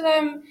back to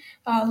them,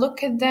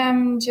 look at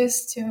them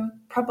just to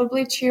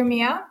probably cheer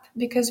me up.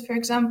 Because, for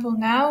example,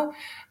 now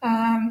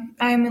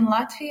I'm in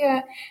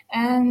Latvia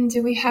and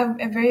we have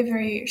a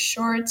very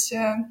short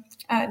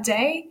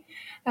day.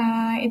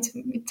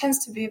 It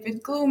tends to be a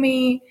bit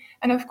gloomy,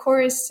 and of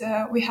course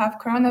we have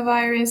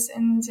coronavirus,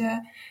 and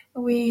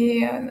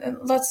we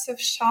lots of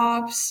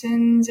shops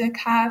and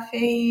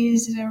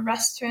cafes,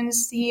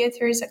 restaurants,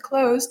 theaters are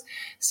closed.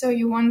 So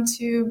you want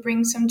to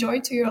bring some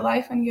joy to your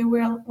life, and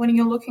when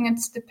you're looking at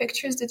the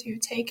pictures that you've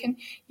taken,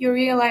 you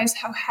realize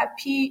how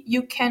happy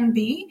you can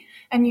be,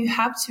 and you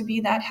have to be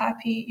that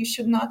happy. You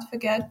should not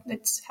forget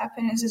that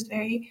happiness is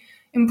very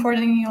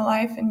important in your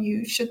life, and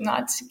you should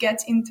not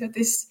get into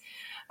this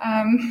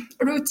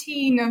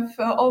routine of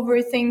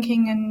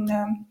overthinking and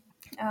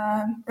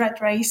rat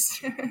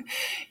race.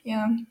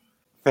 Yeah.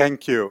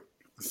 Thank you.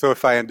 So,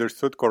 if I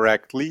understood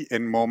correctly,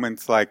 in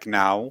moments like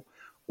now,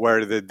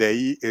 where the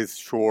day is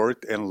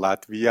short in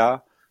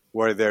Latvia,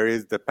 where there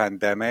is the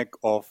pandemic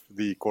of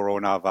the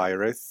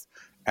coronavirus,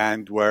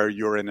 and where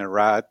you're in a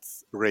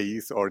rat's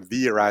race or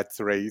the rat's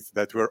race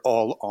that we're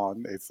all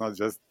on, it's not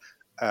just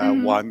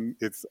Mm-hmm. one,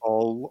 it's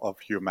all of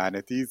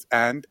humanities.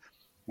 And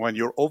when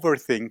you're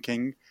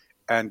overthinking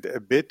and a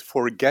bit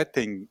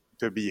forgetting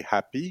to be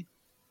happy,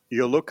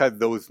 you look at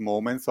those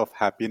moments of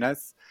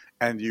happiness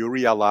and you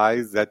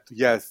realize that,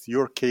 yes,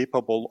 you're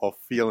capable of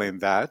feeling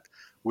that,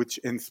 which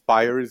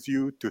inspires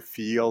you to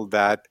feel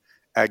that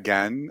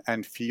again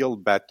and feel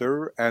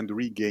better and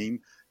regain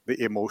the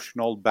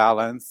emotional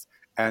balance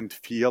and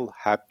feel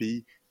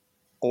happy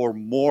or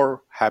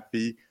more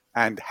happy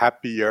and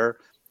happier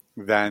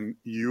than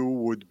you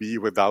would be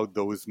without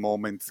those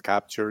moments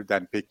captured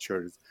and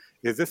pictures.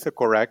 Is this a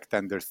correct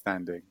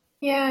understanding?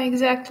 Yeah,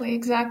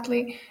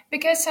 exactly.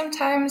 Because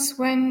sometimes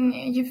when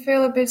you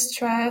feel a bit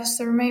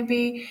stressed or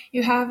maybe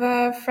you have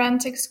a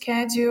frantic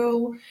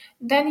schedule,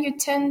 then you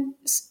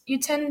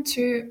tend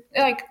to,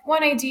 like,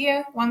 one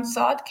idea, one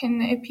thought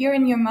can appear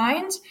in your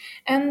mind,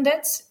 and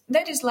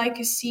that is like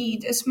a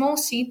seed, a small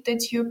seed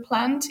that you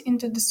plant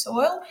into the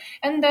soil,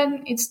 and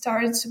then it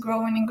starts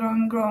growing and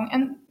growing and growing.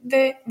 And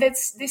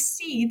this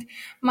seed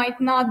might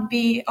not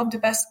be of the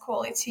best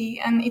quality,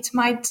 and it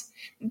might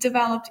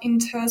develop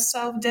into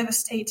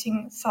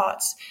self-devastating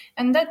thoughts,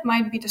 and that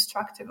might be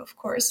destructive, of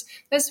course.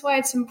 That's why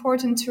it's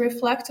important to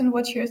reflect on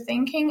what you're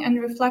thinking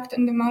and reflect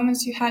on the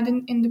moments you had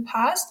in the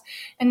past,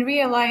 and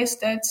realize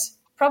that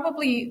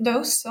probably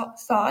those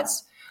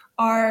thoughts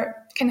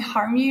can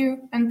harm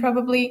you, and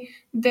probably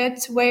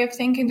that way of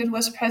thinking that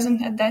was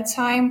present at that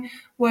time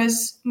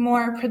was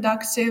more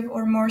productive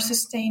or more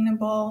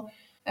sustainable.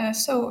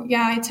 So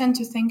yeah, I tend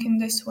to think in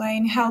this way,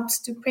 and helps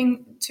to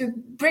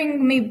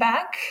bring me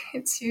back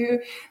to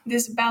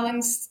this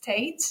balanced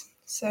state.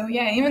 So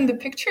yeah, even the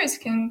pictures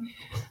can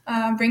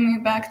bring me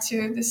back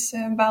to this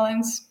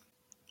balance.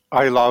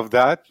 I love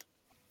that.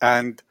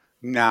 And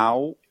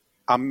now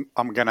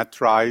I'm gonna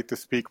try to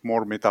speak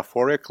more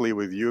metaphorically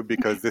with you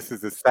because this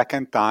is the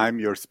second time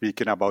you're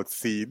speaking about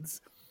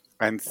seeds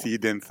and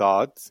seed in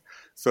thoughts.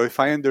 So if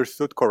I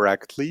understood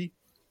correctly,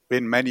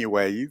 in many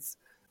ways,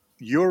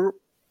 you're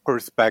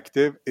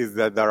perspective is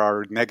that there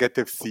are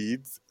negative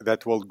seeds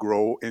that will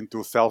grow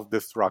into self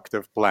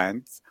destructive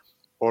plants,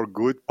 or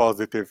good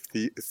positive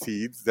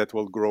seeds that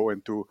will grow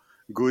into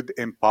good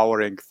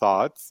empowering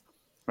thoughts.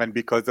 And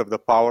because of the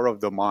power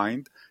of the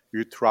mind,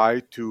 you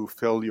try to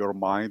fill your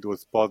mind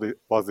with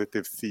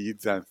positive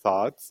seeds and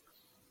thoughts.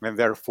 And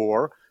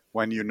therefore,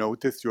 when you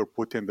notice you're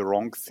putting the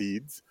wrong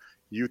seeds,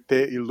 you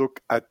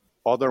look at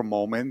other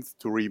moments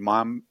to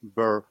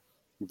remember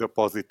the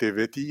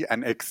positivity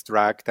and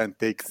extract and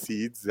take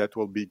seeds that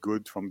will be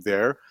good from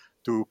there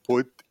to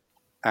put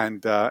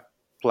and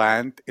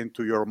plant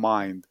into your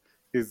mind.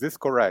 Is this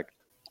correct?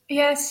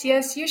 Yes,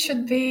 yes, you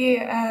should be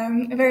a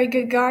very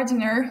good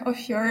gardener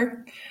of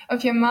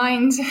your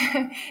mind,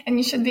 and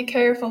you should be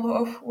careful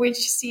of which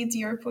seeds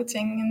you're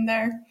putting in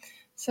there.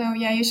 So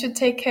yeah, you should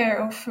take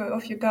care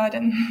of your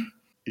garden.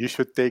 You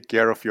should take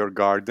care of your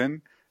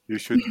garden. You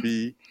should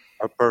be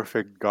a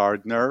perfect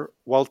gardener.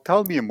 Well,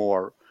 tell me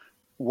more.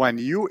 When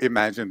you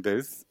imagine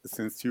this,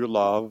 since you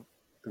love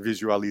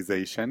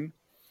visualization,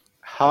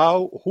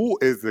 who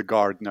is the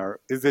gardener?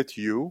 Is it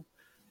you?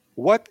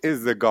 What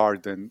is the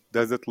garden?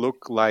 Does it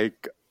look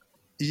like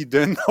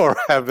Eden or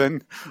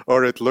heaven,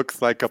 or it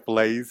looks like a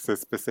place, a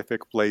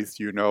specific place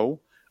you know?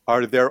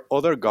 Are there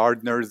other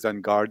gardeners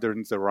and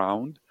gardens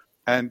around?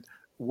 And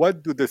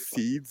what do the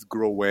seeds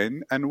grow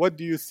in? And what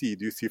do you see?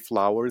 Do you see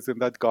flowers in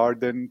that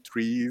garden,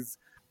 trees,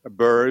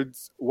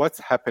 birds? What's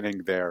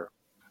happening there?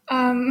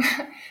 Um,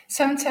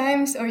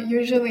 Sometimes, or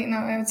usually, no,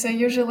 I would say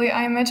usually,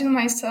 I imagine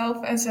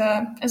myself as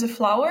a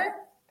flower,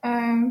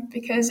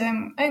 because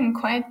I'm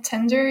quite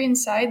tender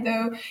inside.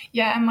 Though,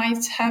 yeah, I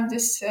might have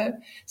this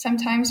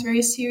sometimes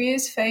very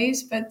serious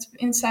phase, but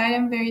inside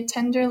I'm very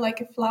tender,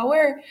 like a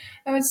flower,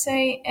 I would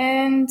say.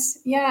 And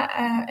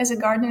yeah, as a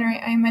gardener,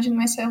 I imagine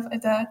myself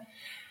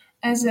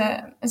as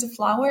a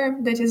flower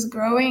that is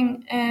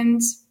growing,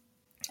 and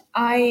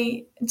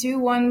I do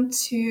want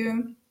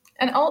to,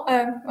 and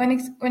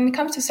when it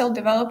comes to self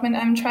development,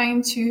 I'm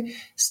trying to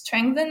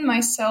strengthen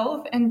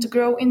myself and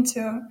grow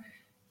into,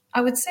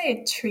 I would say,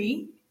 a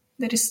tree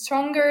that is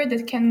stronger,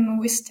 that can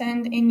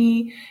withstand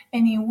any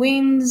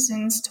winds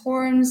and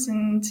storms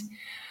and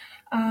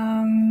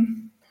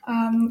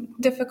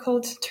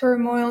difficult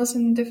turmoils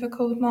and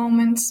difficult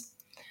moments.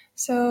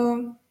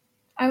 So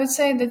I would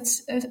say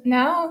that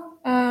now,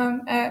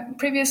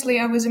 previously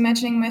I was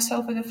imagining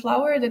myself as a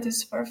flower that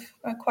is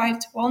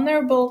quite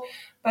vulnerable,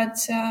 but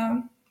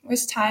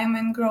with time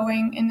and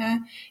growing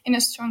in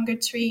a stronger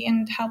tree,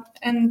 and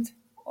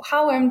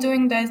how I'm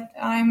doing that,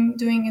 I'm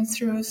doing it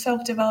through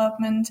self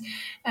development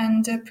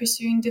and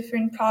pursuing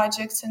different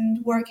projects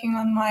and working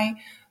on my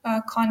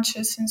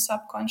conscious and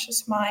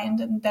subconscious mind,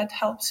 and that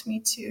helps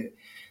me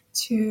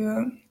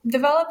to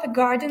develop a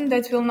garden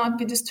that will not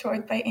be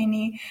destroyed by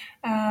any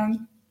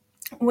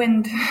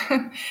wind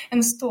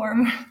and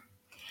storm.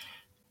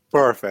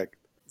 Perfect.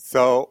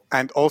 So,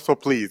 and also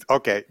please,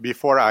 okay,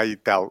 before I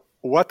tell,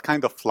 what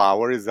kind of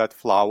flower is that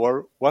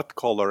flower? What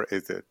color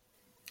is it?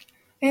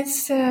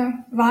 It's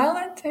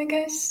violet, I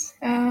guess.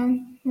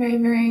 Very,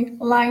 very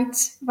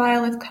light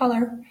violet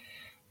color.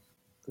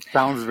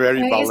 Sounds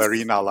very It's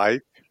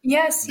ballerina-like.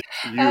 Yes.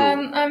 You,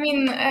 I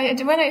mean,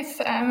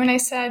 when I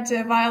said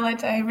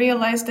violet, I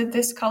realized that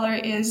this color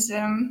is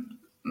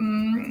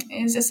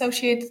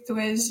associated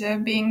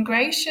with being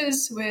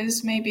gracious,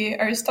 with maybe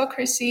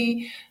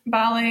aristocracy,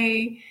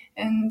 ballet,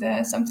 and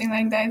something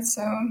like that.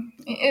 So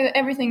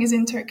everything is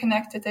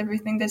interconnected.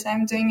 Everything that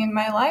I'm doing in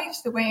my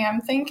life, the way I'm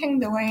thinking,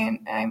 the way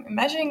I'm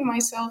imagining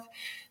myself.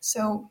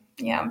 So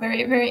yeah,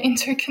 very, very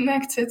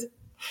interconnected.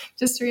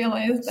 Just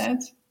realized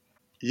that.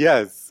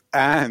 yes,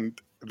 and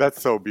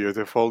that's so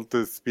beautiful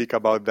to speak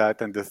about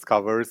that and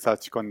discover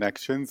such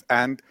connections.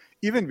 And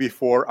even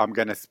before, I'm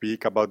going to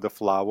speak about the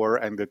flower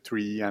and the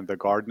tree and the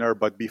gardener,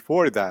 but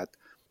before that,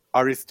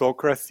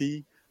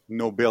 aristocracy,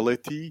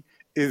 nobility,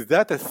 is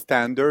that a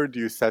standard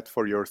you set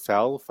for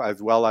yourself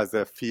as well as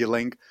a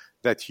feeling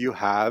that you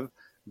have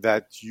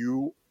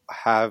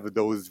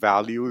those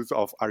values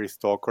of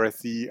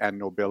aristocracy and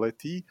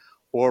nobility,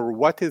 or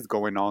what is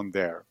going on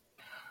there?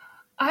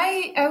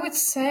 I would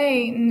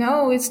say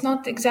no. It's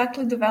not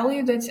exactly the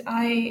value that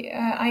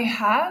I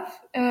have.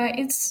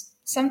 It's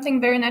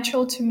something very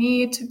natural to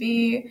me to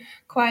be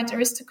quite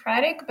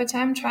aristocratic, but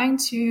I'm trying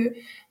to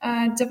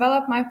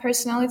develop my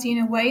personality in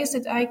a ways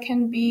that I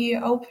can be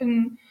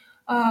open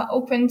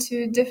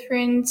to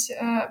different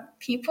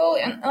people,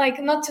 and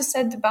like not to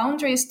set the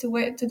boundaries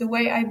to the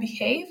way I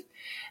behave,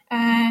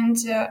 and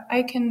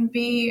I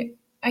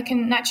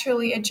can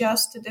naturally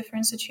adjust to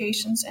different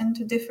situations and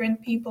to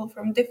different people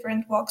from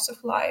different walks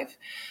of life.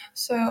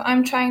 So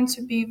I'm trying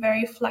to be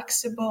very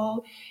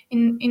flexible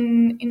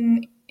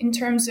in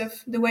terms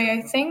of the way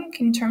I think,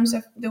 in terms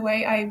of the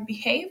way I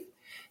behave.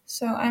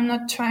 So I'm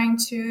not trying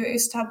to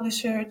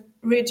establish a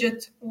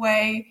rigid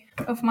way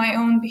of my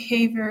own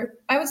behavior.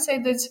 I would say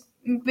that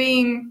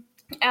being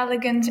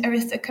elegant,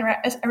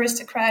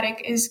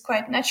 aristocratic is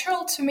quite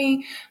natural to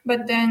me,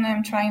 but then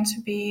I'm trying to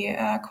be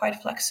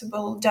quite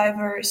flexible,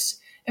 diverse,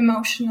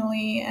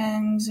 emotionally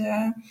and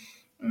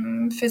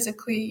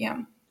physically.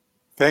 Yeah.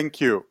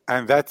 Thank you.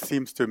 And that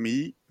seems to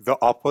me the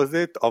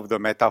opposite of the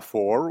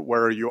metaphor,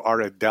 where you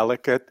are a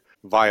delicate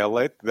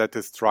violet that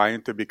is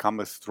trying to become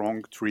a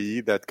strong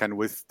tree that can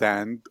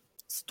withstand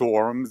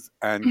storms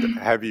and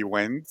heavy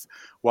winds,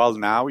 while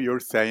now you're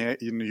saying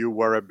you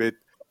were a bit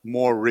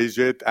more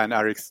rigid and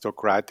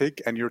aristocratic,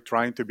 and you're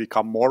trying to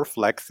become more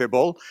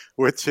flexible,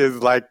 which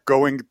is like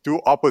going two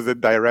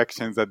opposite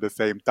directions at the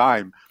same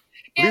time.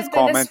 Yeah, Please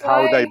comment that's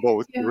how they why.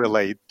 both Yeah.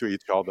 relate to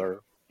each other.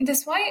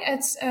 That's why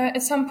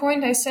at some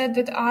point I said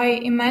that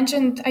I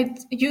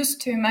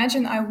used to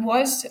imagine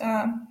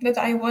that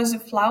I was a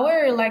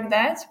flower like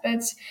that,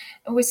 but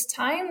with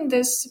time,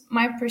 this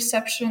my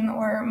perception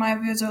or my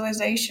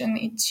visualization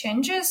it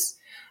changes,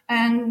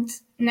 and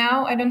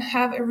now I don't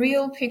have a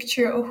real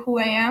picture of who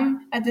I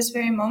am at this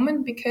very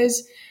moment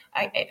because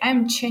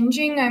I'm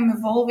changing, I'm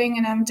evolving,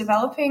 and I'm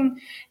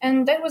developing,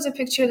 and that was a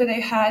picture that I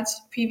had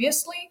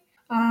previously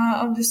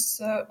of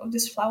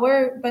this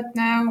flower, but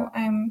now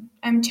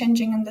I'm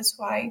changing, and that's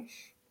why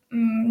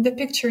the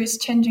picture is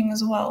changing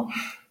as well.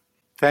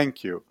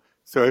 Thank you.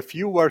 So, if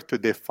you were to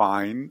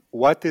define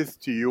what is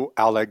to you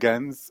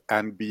elegance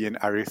and being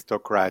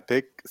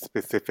aristocratic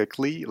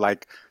specifically,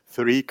 like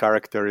three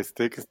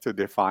characteristics to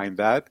define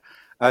that,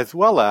 as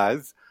well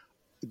as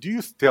do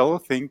you still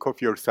think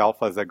of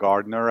yourself as a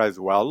gardener as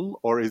well,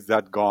 or is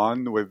that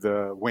gone with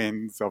the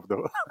winds of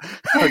the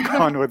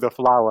gone with the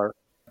flower?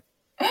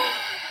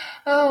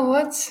 Oh,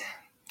 what?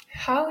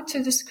 How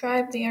to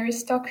describe the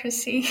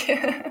aristocracy?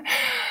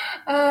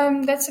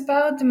 That's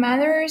about the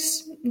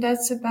manners.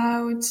 That's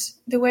about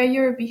the way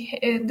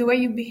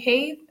you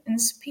behave and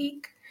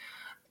speak.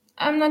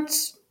 I'm not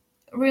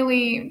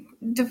really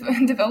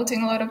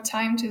devoting a lot of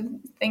time to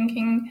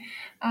thinking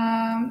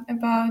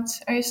about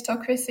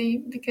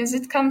aristocracy because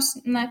it comes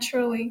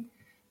naturally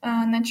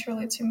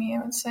to me,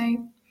 I would say.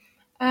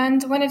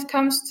 And when it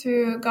comes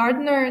to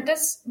gardener,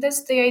 that's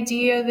the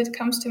idea that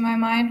comes to my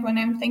mind when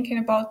I'm thinking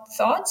about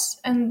thoughts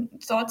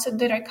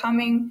that are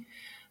coming,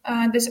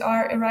 that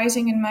are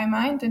arising in my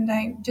mind, and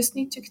I just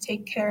need to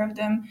take care of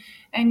them.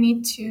 I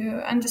need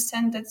to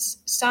understand that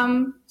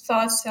some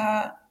thoughts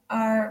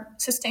are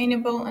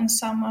sustainable and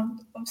some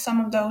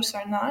of those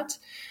are not.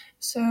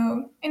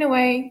 So in a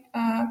way,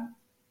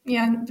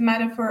 yeah, the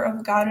metaphor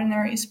of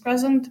gardener is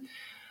present,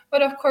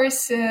 but of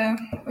course,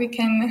 we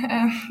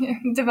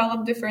can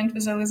develop different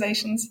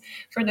visualizations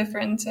for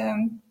different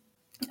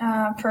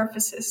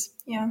purposes.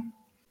 Yeah.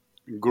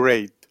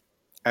 Great.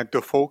 And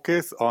to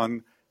focus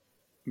on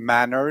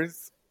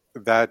manners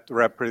that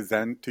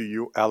represent to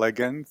you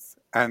elegance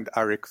and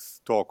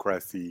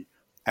aristocracy.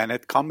 And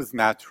it comes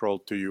natural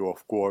to you,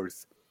 of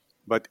course.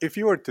 But if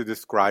you were to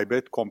describe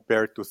it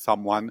compared to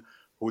someone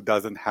who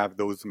doesn't have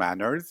those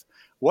manners,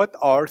 what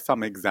are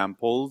some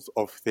examples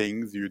of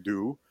things you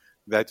do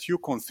that you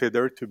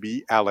consider to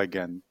be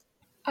elegant?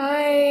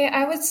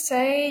 I would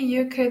say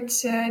you could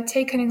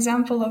take an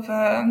example of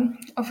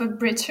a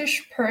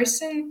British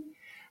person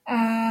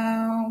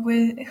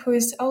who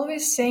is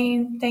always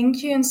saying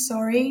thank you and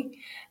sorry,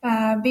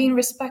 being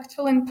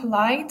respectful and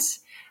polite.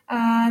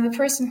 The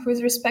person who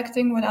is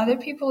respecting what other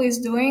people is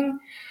doing.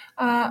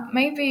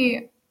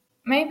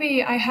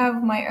 Maybe I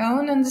have my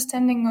own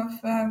understanding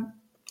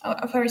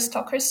of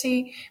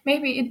aristocracy.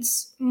 Maybe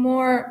it's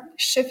more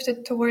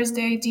shifted towards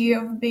the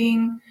idea of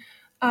being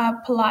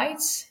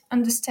polite,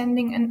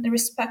 understanding, and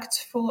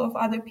respectful of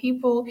other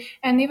people,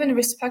 and even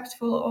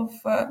respectful of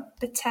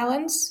the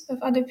talents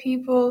of other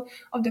people,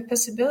 of the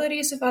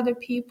possibilities of other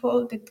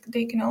people, that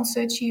they can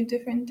also achieve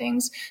different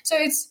things. So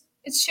it's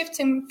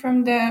shifting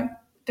from the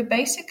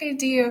basic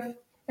idea of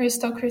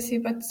aristocracy,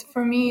 but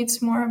for me,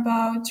 it's more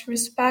about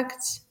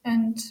respect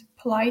and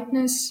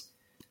politeness.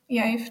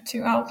 Yeah, if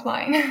to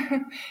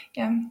outline,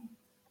 yeah.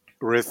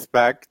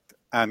 Respect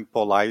and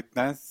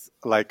politeness,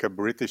 like a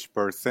British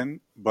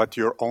person, but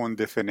your own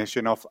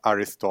definition of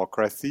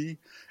aristocracy,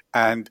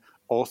 and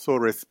also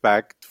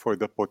respect for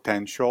the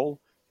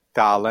potential,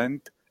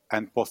 talent,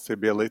 and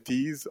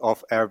possibilities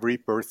of every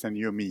person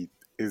you meet.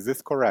 Is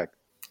this correct?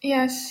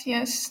 Yes,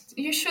 yes.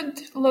 You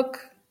should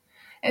look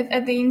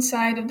at the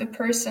inside of the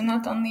person,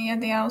 not only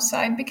at the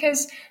outside,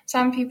 because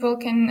some people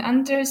can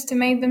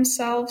underestimate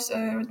themselves,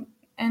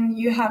 and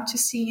you have to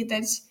see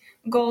that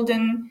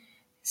golden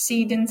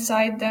seed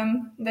inside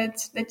them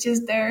that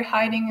just there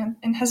hiding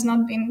and has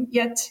not been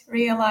yet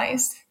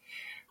realized.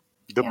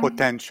 The Yeah.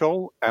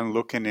 potential and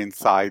looking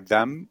inside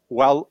them.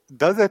 Well,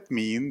 does it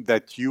mean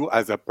that you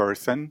as a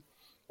person,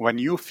 when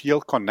you feel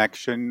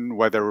connection,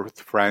 whether with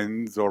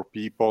friends or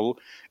people,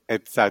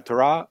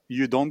 etc.,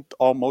 you don't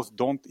almost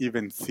don't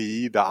even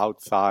see the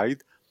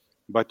outside,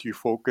 but you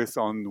focus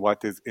on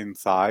what is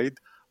inside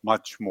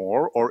much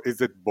more? Or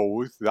is it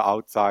both the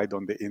outside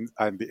on the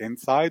and the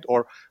inside?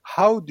 Or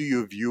how do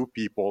you view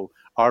people?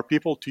 Are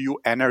people to you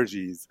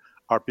energies?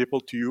 Are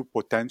people to you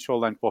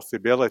potential and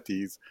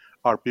possibilities?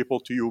 Are people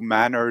to you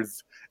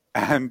manners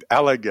and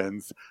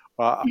elegance?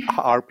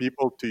 Are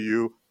people to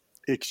you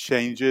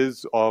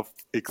exchanges of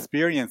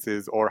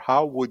experiences? Or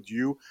how would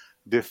you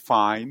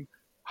define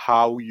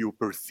how you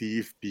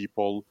perceive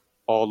people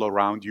all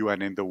around you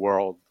and in the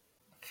world?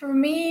 For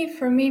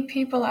me,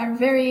 people are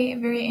very,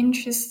 very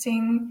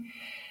interesting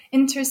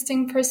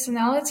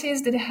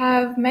personalities that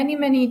have many,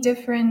 many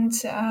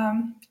different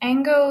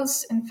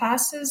angles and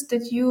facets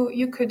that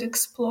you could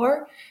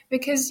explore,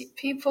 because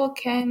people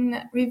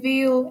can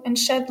reveal and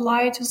shed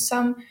light on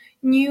some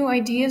new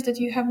ideas that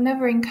you have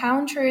never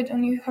encountered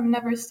and you have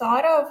never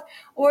thought of,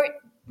 or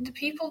the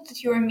people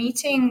that you are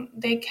meeting,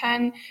 they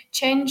can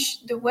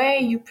change the way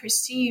you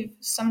perceive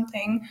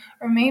something,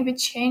 or maybe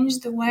change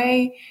the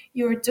way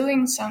you're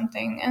doing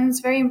something. And it's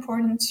very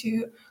important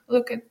to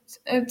look at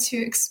to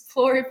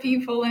explore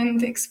people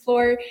and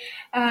explore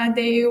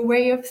their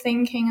way of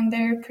thinking and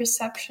their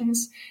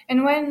perceptions.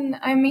 And when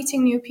I'm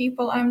meeting new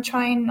people, I'm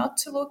trying not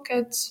to look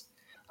at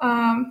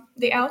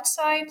the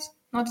outside,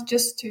 not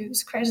just to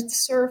scratch the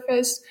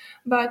surface,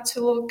 but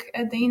to look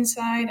at the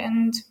inside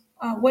and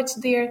what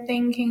they are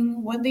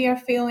thinking, what they are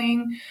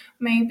feeling.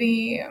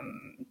 Maybe,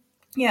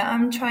 yeah,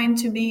 I'm trying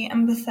to be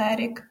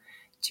empathetic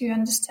to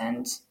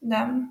understand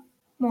them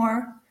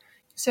more.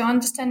 So,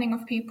 understanding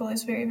of people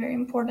is very, very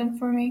important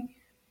for me.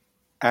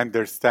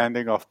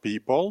 Understanding of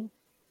people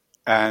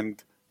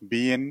and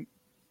being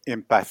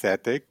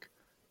empathetic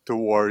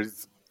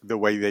towards the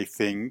way they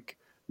think,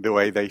 the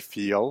way they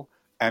feel,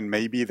 and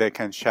maybe they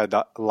can shed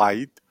a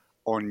light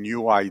on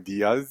new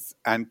ideas.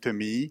 And to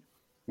me,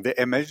 the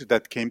image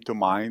that came to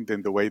mind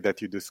in the way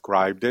that you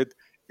described it,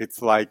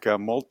 it's like a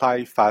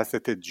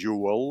multifaceted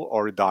jewel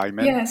or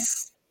diamond.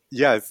 Yes.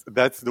 Yes,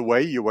 that's the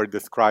way you were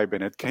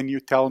describing it. Can you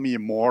tell me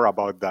more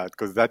about that?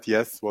 Because that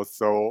yes was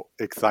so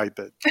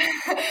excited.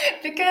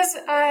 Because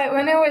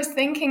when I was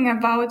thinking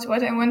about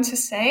what I want to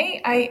say,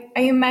 I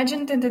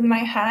imagined it in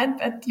my head,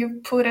 but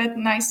you put it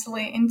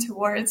nicely into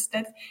words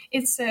that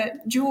it's a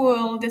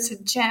jewel, that's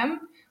a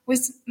gem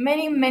with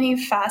many, many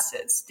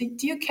facets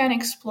that you can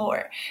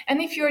explore.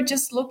 And if you're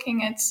just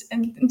looking at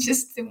and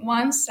just the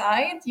one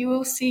side, you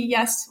will see,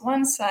 yes,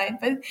 one side,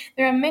 but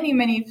there are many,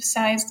 many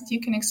sides that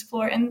you can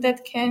explore and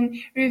that can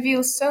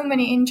reveal so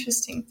many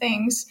interesting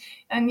things.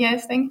 And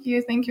yes, thank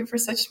you for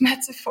such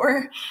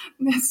metaphor.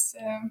 That's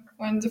a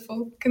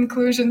wonderful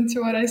conclusion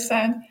to what I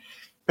said.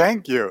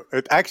 Thank you.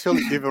 It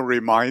actually even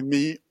remind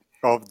me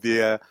of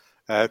the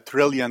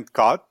Trilliant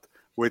Cut,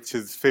 which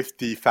is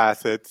 50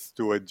 facets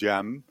to a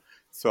gem.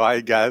 So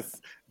I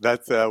guess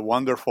that's a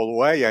wonderful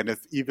way. And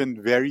it's even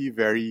very,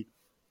 very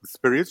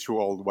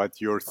spiritual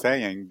what you're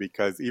saying,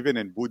 because even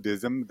in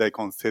Buddhism, they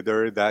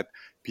consider that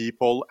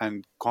people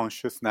and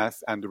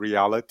consciousness and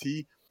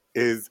reality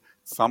is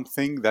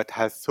something that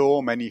has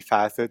so many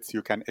facets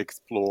you can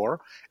explore.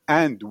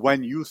 And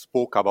when you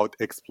spoke about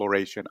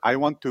exploration, I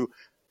want to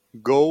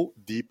go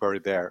deeper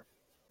there.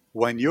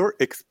 When you're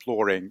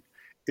exploring,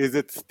 is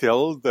it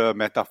still the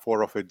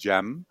metaphor of a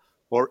gem?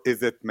 Or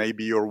is it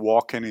maybe you're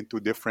walking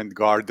into different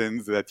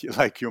gardens that,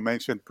 like you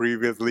mentioned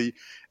previously,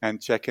 and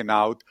checking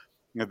out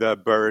the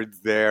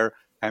birds there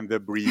and the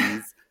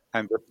breeze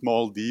and the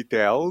small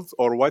details?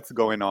 Or what's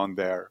going on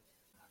there?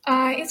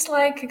 It's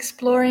like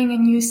exploring a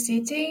new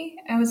city.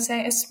 I would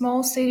say a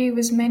small city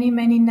with many,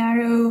 many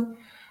narrow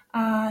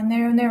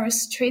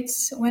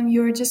streets. When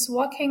you're just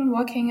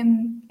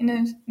walking in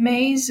a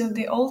maze of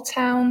the old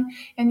town,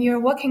 and you're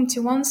walking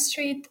to one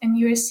street and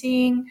you're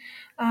seeing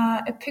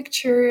a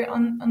picture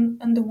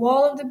on the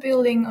wall of the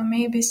building, or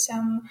maybe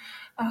some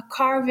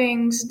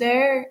carvings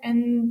there,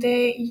 and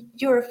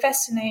you're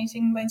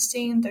fascinating by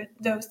seeing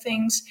those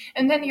things.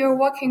 And then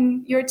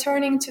you're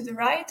turning to the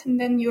right, and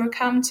then you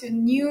come to a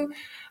new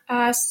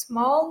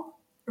small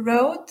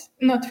road,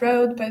 not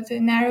road, but a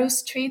narrow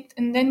street,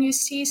 and then you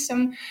see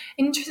some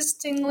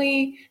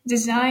interestingly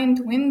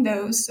designed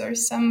windows or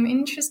some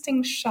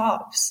interesting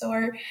shops,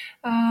 or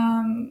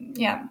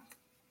yeah,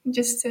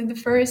 just the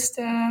first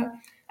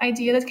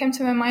idea that came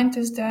to my mind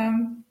is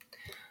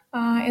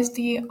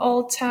the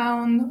old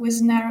town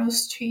with narrow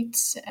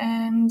streets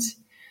and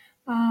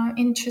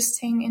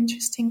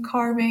interesting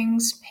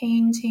carvings,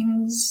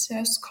 paintings,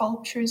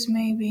 sculptures,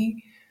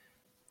 maybe.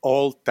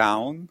 Old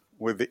town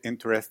with the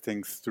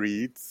interesting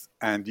streets,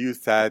 and you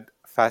said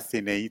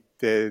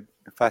fascinating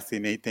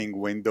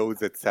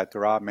windows,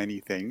 etc., many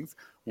things.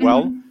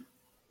 Well, Mhm.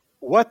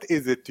 what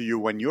is it to you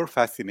when you're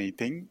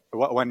fascinating,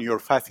 when you're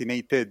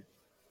fascinated?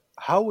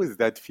 How is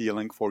that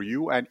feeling for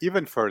you? And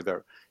even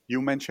further,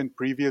 you mentioned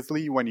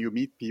previously when you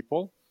meet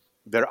people,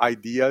 their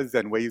ideas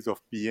and ways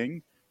of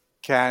being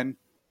can,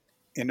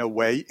 in a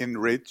way,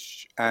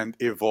 enrich and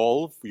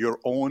evolve your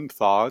own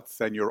thoughts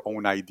and your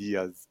own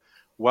ideas.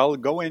 Well,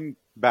 going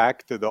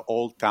back to the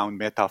old town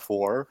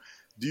metaphor,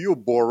 do you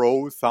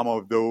borrow some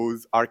of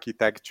those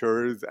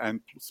architectures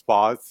and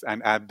spots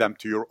and add them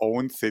to your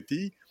own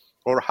city?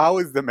 Or how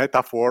is the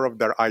metaphor of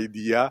their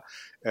idea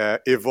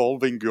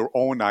evolving your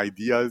own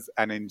ideas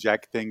and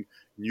injecting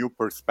new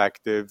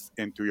perspectives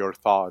into your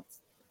thoughts?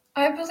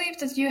 I believe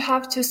that you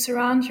have to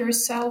surround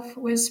yourself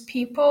with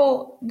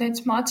people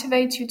that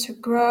motivate you to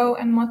grow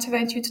and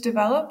motivate you to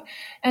develop.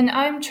 And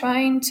I'm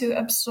trying to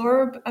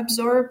absorb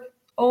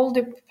all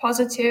the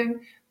positive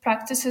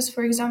practices,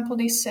 for example,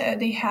 they say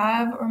they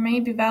have, or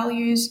maybe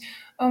values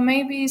or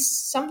maybe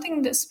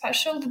something that's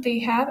special that they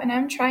have, and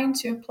I'm trying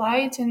to apply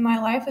it in my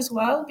life as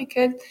well,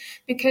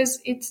 because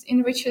it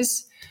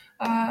enriches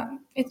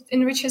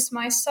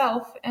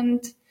myself.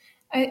 And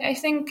I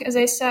think, as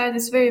I said,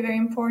 it's very, very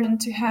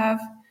important to have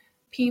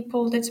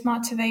people that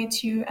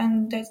motivate you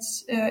and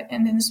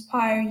and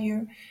inspire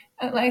you.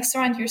 Like,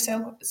 surround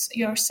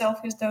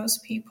yourself with those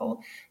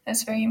people.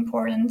 That's very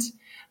important.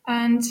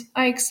 And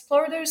I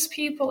explore those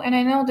people, and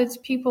I know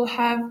that people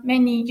have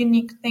many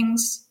unique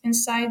things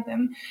inside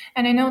them,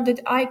 and I know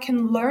that I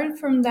can learn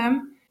from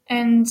them.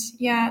 And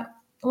yeah,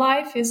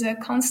 life is a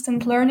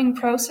constant learning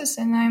process,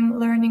 and I'm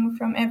learning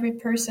from every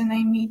person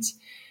I meet,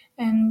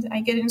 and I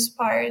get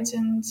inspired,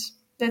 and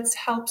that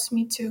helps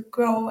me to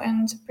grow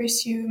and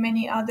pursue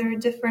many other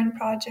different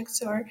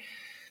projects, or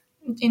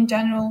in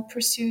general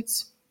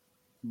pursuits.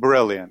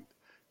 Brilliant.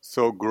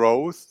 So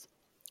growth,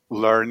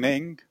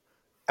 learning,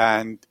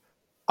 and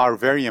are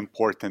very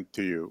important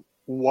to you.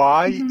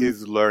 Why Mhm.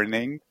 is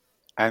learning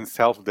and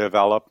self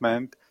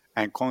development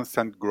and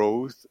constant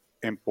growth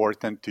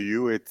important to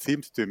you? It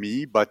seems to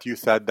me, but you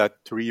said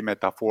that tree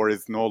metaphor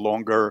is no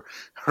longer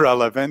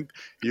relevant.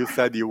 You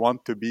said you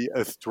want to be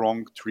a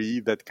strong tree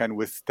that can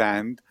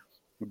withstand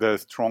the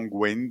strong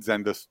winds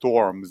and the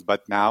storms,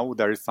 but now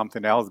there is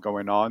something else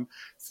going on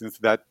since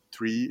that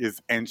tree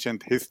is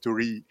ancient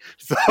history.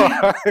 So,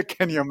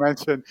 can you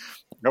mention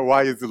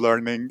why is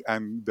learning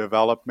and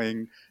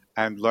developing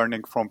and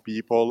learning from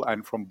people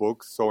and from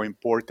books so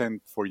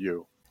important for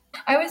you?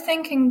 I was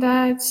thinking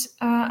that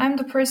I'm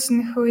the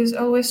person who is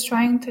always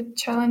trying to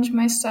challenge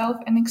myself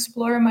and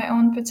explore my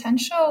own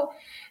potential.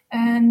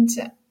 And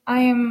I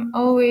am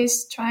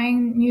always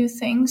trying new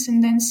things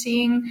and then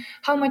seeing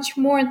how much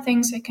more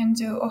things I can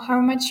do, or how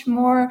much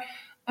more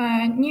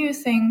new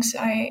things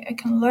I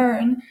can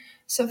learn.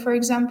 So, for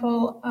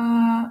example,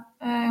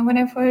 when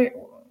I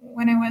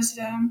was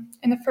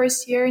in the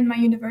first year in my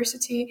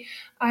university,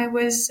 I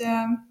was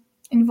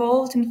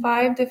involved in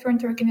 5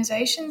 different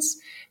organizations,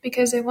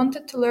 because I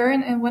wanted to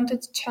learn and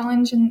wanted to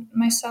challenge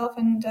myself,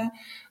 and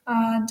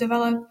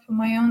develop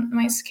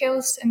my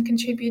skills, and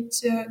contribute,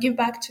 give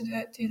back to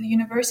the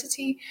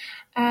university.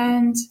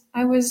 And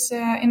I was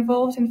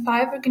involved in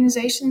 5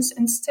 organizations,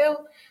 and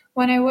still,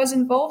 when I was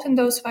involved in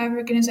those 5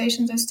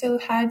 organizations, I still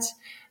had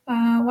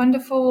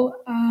wonderful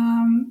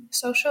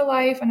social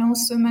life, and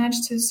also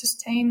managed to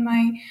sustain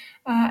my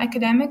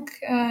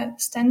academic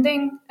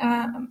standing,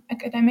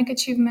 academic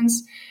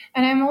achievements.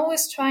 And I'm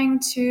always trying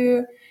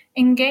to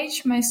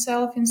engage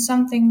myself in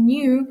something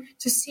new,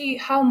 to see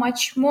how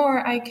much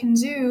more I can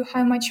do,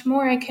 how much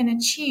more I can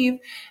achieve.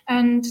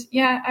 And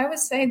yeah, I would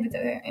say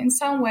that in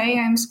some way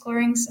I'm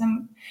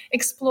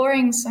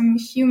exploring some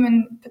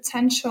human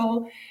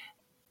potential.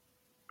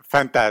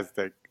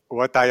 Fantastic.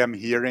 What I am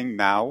hearing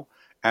now,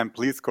 and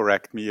please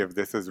correct me if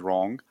this is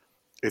wrong,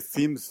 it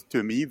seems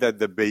to me that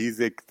the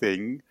basic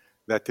thing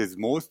that is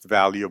most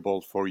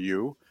valuable for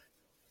you,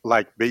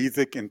 like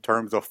basic in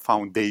terms of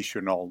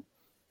foundational,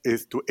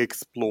 is to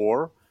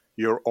explore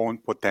your own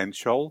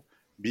potential,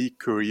 be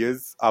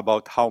curious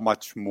about how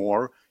much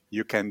more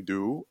you can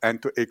do,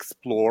 and to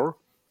explore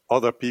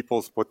other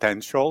people's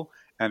potential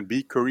and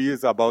be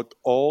curious about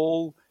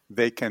all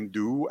they can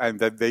do and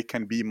that they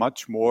can be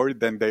much more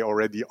than they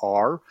already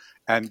are,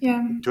 and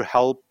Yeah. to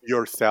help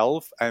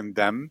yourself and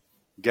them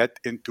get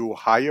into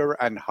higher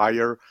and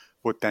higher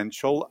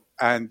potential,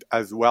 and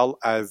as well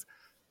as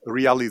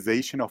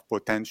realization of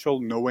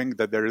potential, knowing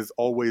that there is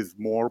always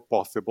more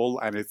possible,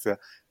 and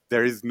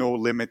there is no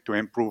limit to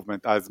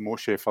improvement, as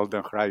Moshe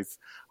Feldenkrais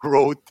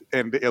wrote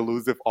in The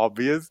Elusive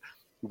Obvious,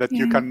 that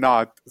you Yeah.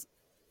 cannot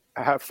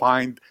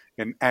find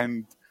an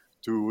end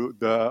to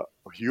the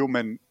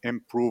human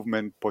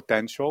improvement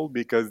potential,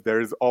 because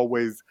there is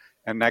always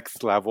a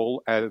next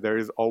level and there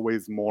is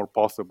always more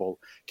possible.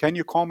 Can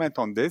you comment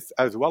on this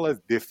as well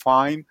as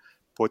define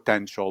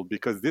potential?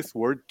 Because this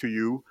word to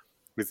you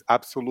is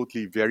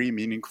absolutely very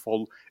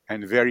meaningful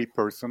and very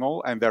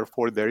personal, and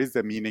therefore there is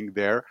a meaning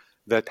there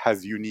that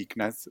has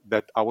uniqueness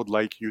that I would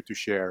like you to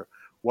share.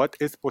 What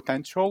is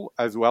potential,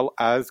 as well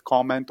as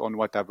comment on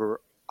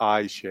whatever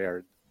I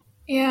shared?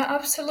 Yeah,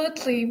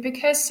 absolutely.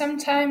 Because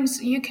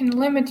sometimes you can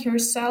limit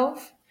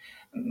yourself.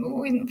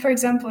 For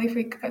example, if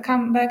we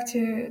come back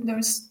to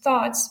those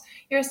thoughts,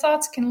 your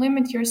thoughts can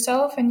limit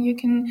yourself, and you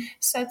can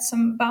set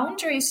some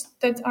boundaries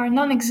that are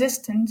non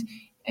existent.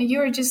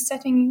 You're just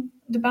setting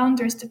the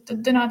boundaries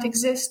that do not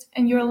exist,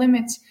 and your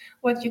limits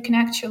what you can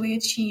actually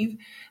achieve.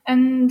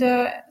 And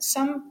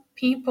some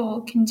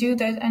people can do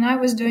that, and I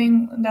was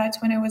doing that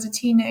when I was a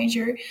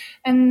teenager.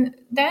 And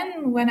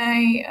then when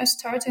I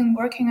started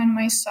working on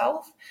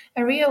myself,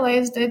 I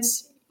realized that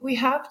we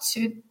have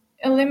to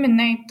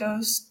eliminate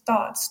those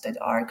thoughts that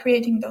are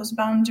creating those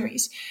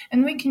boundaries,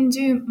 and we can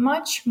do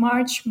much,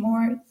 much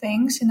more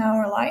things in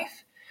our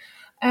life.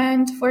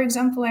 And for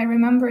example, I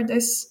remember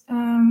this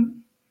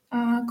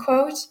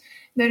quote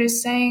that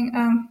is saying,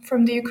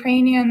 from the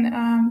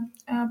Ukrainian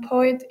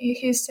poet.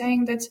 He's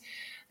saying that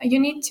you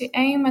need to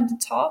aim at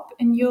the top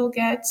and you'll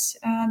get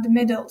the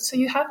middle. So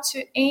you have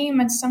to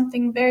aim at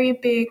something very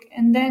big,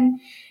 and then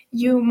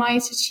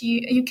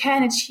you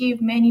can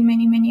achieve many,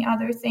 many, many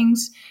other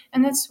things.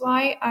 And that's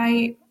why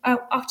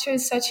after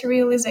such a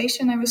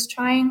realization,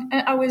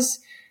 I was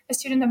a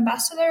student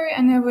ambassador,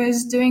 and I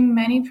was doing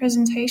many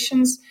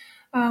presentations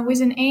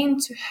with an aim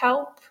to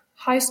help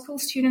high school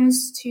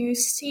students to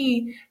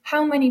see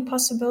how many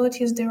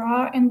possibilities there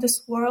are in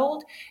this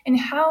world and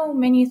how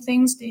many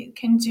things they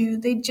can do.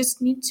 They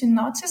just need to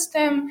notice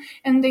them,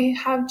 and they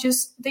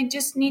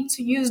just need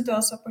to use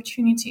those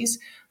opportunities.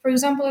 For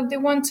example, if they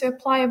want to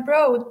apply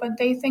abroad, but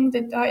they think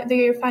that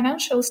their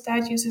financial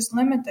status is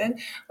limited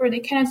or they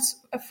cannot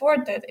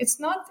afford that, it's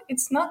not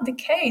the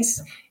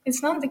case.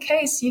 It's not the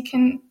case.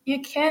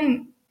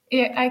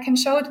 I can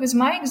show it with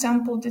my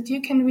example that you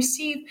can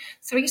receive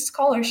 3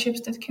 scholarships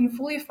that can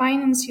fully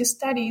finance your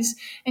studies,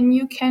 and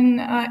you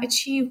can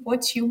achieve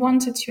what you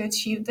wanted to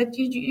achieve. That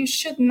you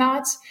should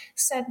not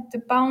set the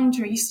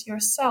boundaries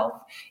yourself.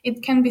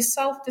 It can be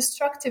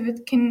self-destructive.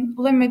 It can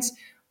limit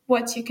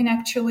what you can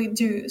actually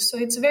do. So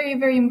it's very,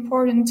 very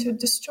important to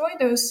destroy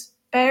those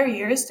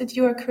barriers that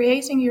you are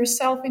creating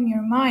yourself in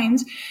your mind,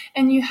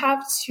 and you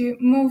have to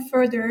move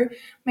further.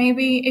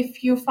 Maybe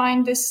if you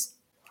find this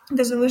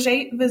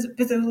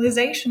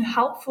visualization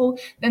helpful,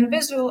 then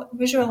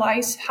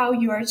visualize how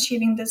you are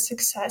achieving the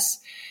success,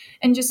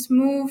 and just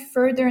move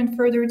further and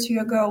further to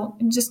your goal,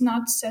 and just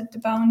not set the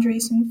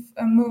boundaries, and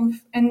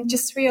move and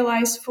just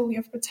realize fully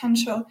your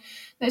potential.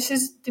 This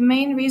is the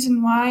main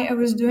reason why I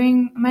was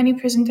doing many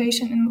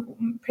presentations,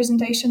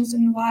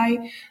 and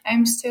why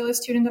I'm still a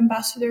student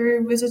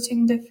ambassador,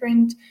 visiting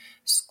different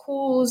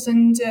schools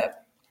and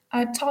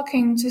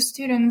talking to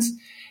students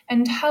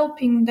and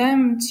helping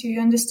them to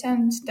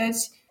understand that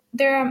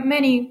there are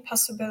many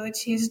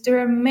possibilities. There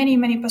are many,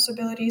 many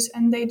possibilities,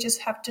 and they just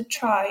have to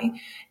try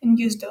and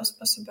use those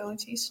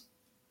possibilities.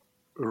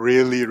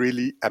 Really,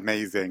 really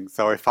amazing.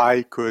 So if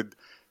I could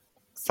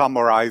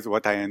summarize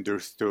what I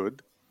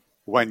understood,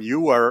 when you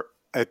were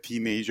a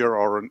teenager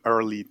or an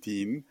early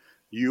teen,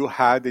 you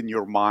had in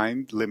your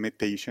mind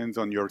limitations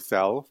on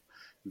yourself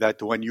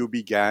that when you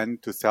began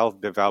to self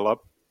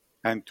develop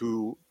and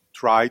to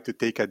try to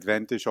take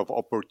advantage of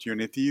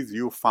opportunities,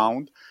 you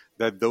found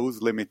that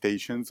those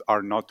limitations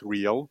are not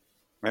real.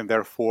 And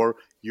therefore,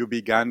 you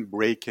began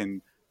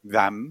breaking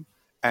them.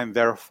 And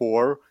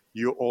therefore,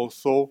 you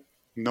also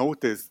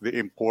noticed the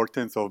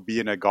importance of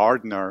being a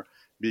gardener,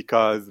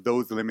 because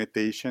those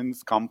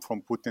limitations come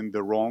from putting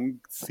the wrong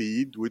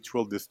seed, which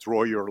will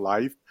destroy your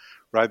life,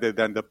 rather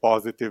than the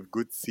positive,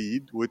 good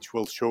seed, which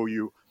will show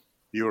you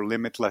your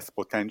limitless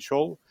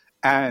potential.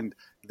 And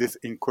this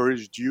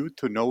encouraged you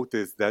to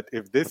notice that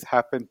if this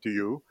happened to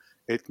you,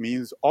 it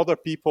means other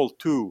people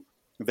too.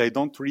 They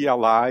don't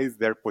realize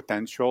their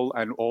potential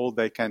and all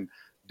they can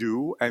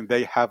do, and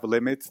they have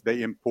limits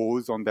they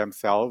impose on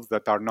themselves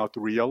that are not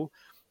real.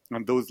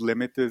 And those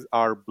limits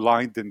are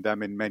blinding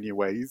them in many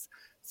ways.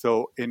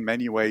 So, in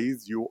many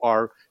ways, you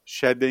are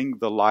shedding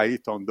the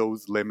light on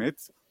those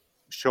limits,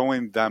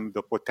 showing them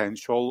the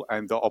potential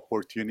and the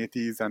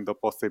opportunities and the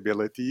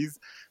possibilities,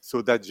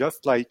 so that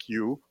just like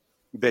you,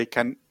 they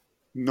can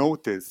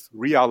notice,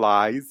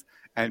 realize,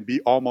 and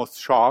be almost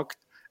shocked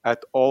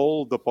at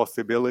all the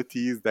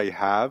possibilities they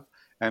have.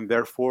 And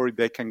therefore,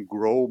 they can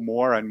grow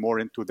more and more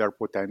into their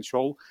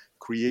potential,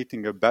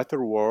 creating a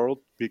better world,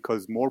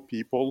 because more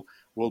people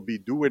will be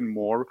doing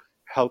more,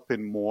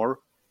 helping more,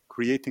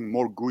 creating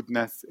more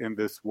goodness in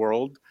this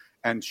world,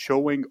 and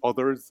showing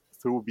others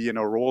through being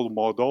a role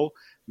model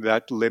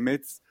that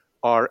limits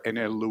are an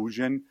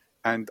illusion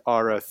and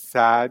are a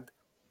sad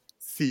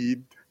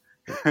seed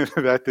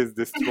that is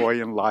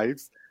destroying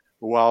lives,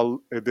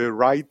 while the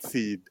right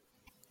seed,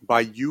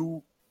 by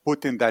you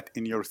putting that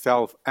in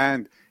yourself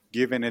and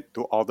giving it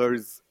to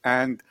others,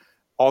 and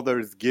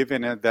others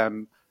giving it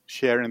them,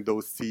 sharing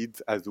those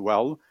seeds as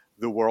well,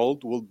 the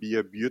world will be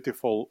a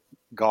beautiful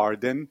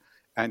garden.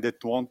 And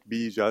it won't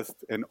be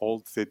just an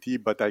old city,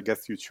 but I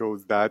guess you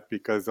chose that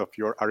because of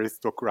your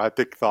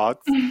aristocratic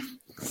thoughts.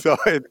 So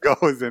it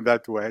goes in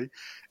that way.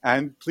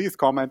 And please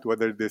comment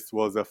whether this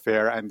was a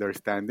fair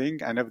understanding,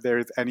 and if there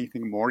is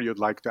anything more you'd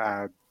like to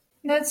add.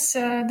 That's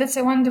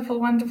a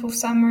wonderful, wonderful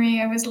summary.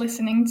 I was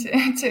listening to,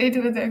 to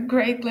it with a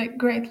great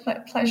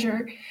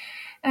pleasure,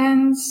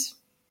 and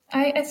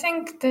I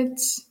think that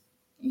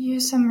you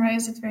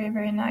summarized it very,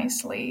 very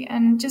nicely.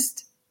 And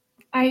just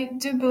I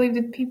do believe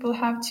that people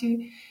have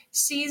to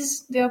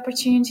seize the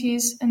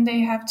opportunities, and they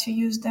have to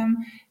use them,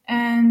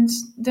 and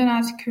do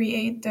not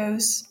create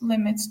those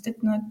limits that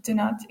do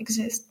not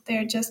exist.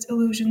 They're just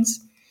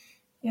illusions.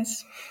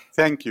 Yes.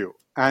 Thank you.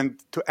 And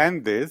to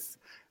end this,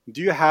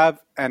 do you have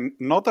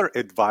another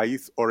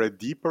advice or a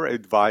deeper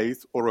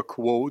advice or a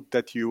quote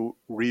that you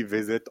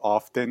revisit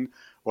often,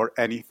 or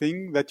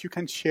anything that you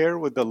can share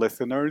with the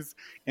listeners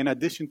in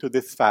addition to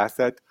this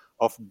facet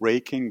of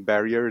breaking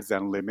barriers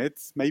and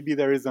limits? Maybe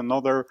there is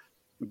another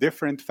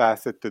different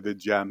facet to the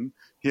gem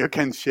you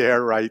can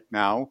share right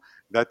now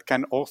that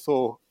can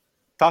also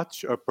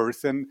touch a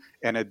person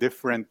in a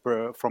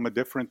from a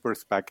different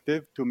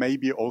perspective, to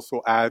maybe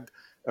also add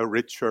a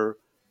richer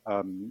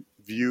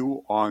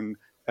view on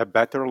a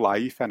better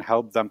life and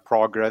help them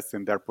progress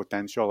in their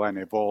potential and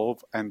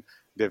evolve and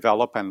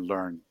develop and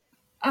learn?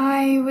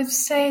 I would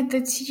say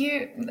that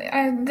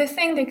the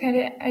thing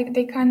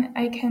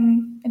I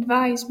can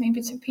advise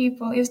maybe to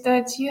people is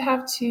that you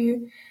have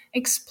to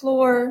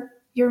explore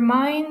your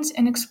mind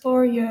and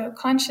explore your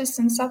conscious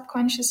and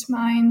subconscious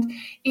mind.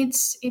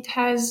 It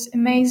has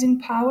amazing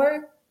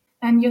power,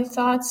 and your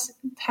thoughts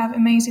have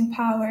amazing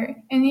power.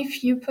 And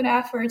if you put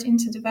effort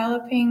into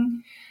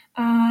developing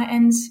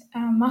and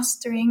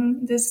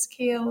mastering the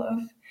skill of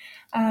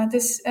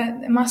this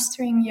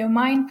mastering your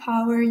mind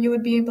power, you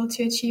would be able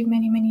to achieve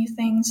many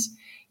things.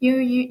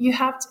 You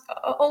have to,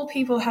 all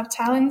people have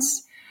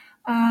talents.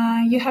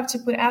 You have to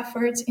put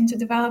effort into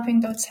developing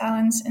those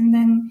talents, and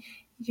then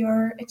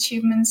your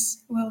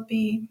achievements will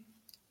be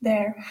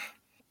there.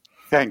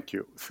 Thank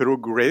you. Through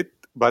grit,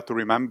 but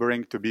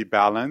remembering to be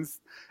balanced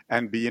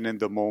and being in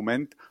the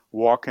moment,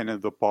 walking in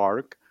the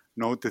park,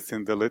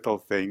 noticing the little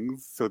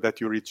things so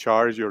that you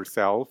recharge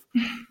yourself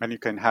and you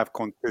can have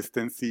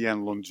consistency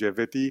and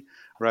longevity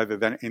rather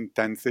than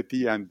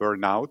intensity and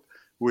burnout,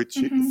 which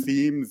Mm-hmm.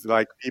 seems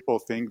like people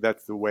think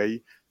that's the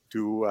way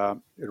to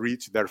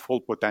reach their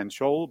full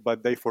potential,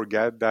 but they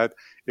forget that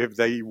if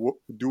they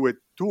do it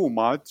too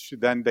much,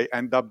 then they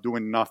end up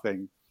doing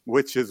nothing,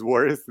 which is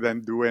worse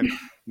than doing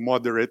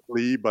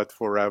moderately but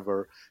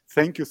forever.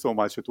 Thank you so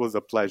much. It was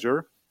a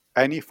pleasure.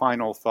 Any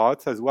final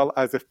thoughts, as well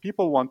as if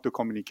people want to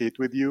communicate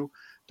with you,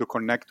 to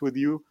connect with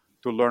you,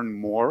 to learn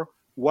more,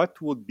 what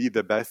would be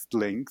the best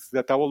links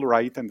that I will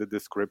write in the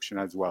description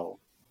as well?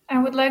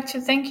 I would like to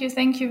thank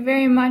you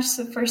very much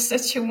for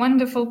such a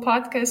wonderful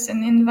podcast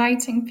and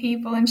inviting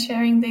people and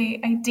sharing the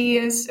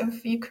ideas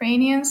of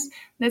Ukrainians.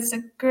 That's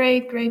a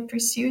great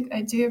pursuit.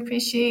 I do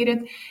appreciate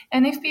it.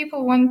 And if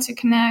people want to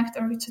connect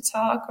or to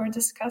talk or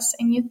discuss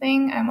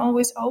anything, I'm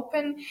always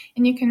open.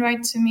 And you can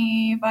write to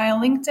me via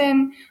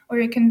LinkedIn, or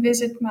you can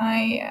visit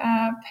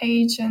my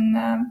page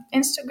on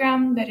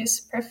Instagram. That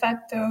is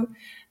perfecto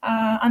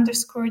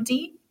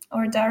 _D,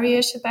 or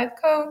Daria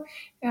Shepetko.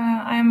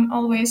 I'm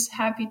always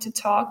happy to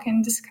talk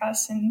and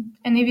discuss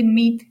and even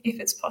meet if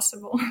it's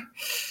possible.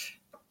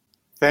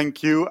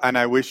 Thank you, and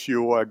I wish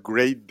you a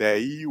great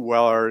day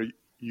where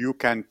you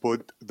can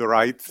put the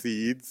right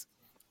seeds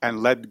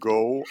and let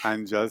go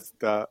and just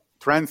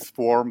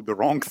transform the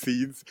wrong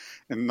seeds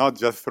and not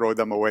just throw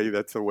them away,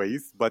 that's a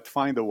waste, but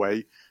find a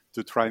way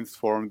to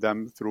transform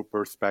them through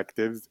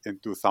perspectives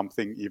into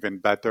something even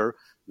better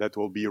that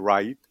will be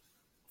right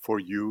for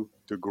you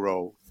to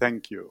grow.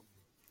 Thank you.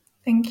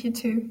 Thank you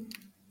too.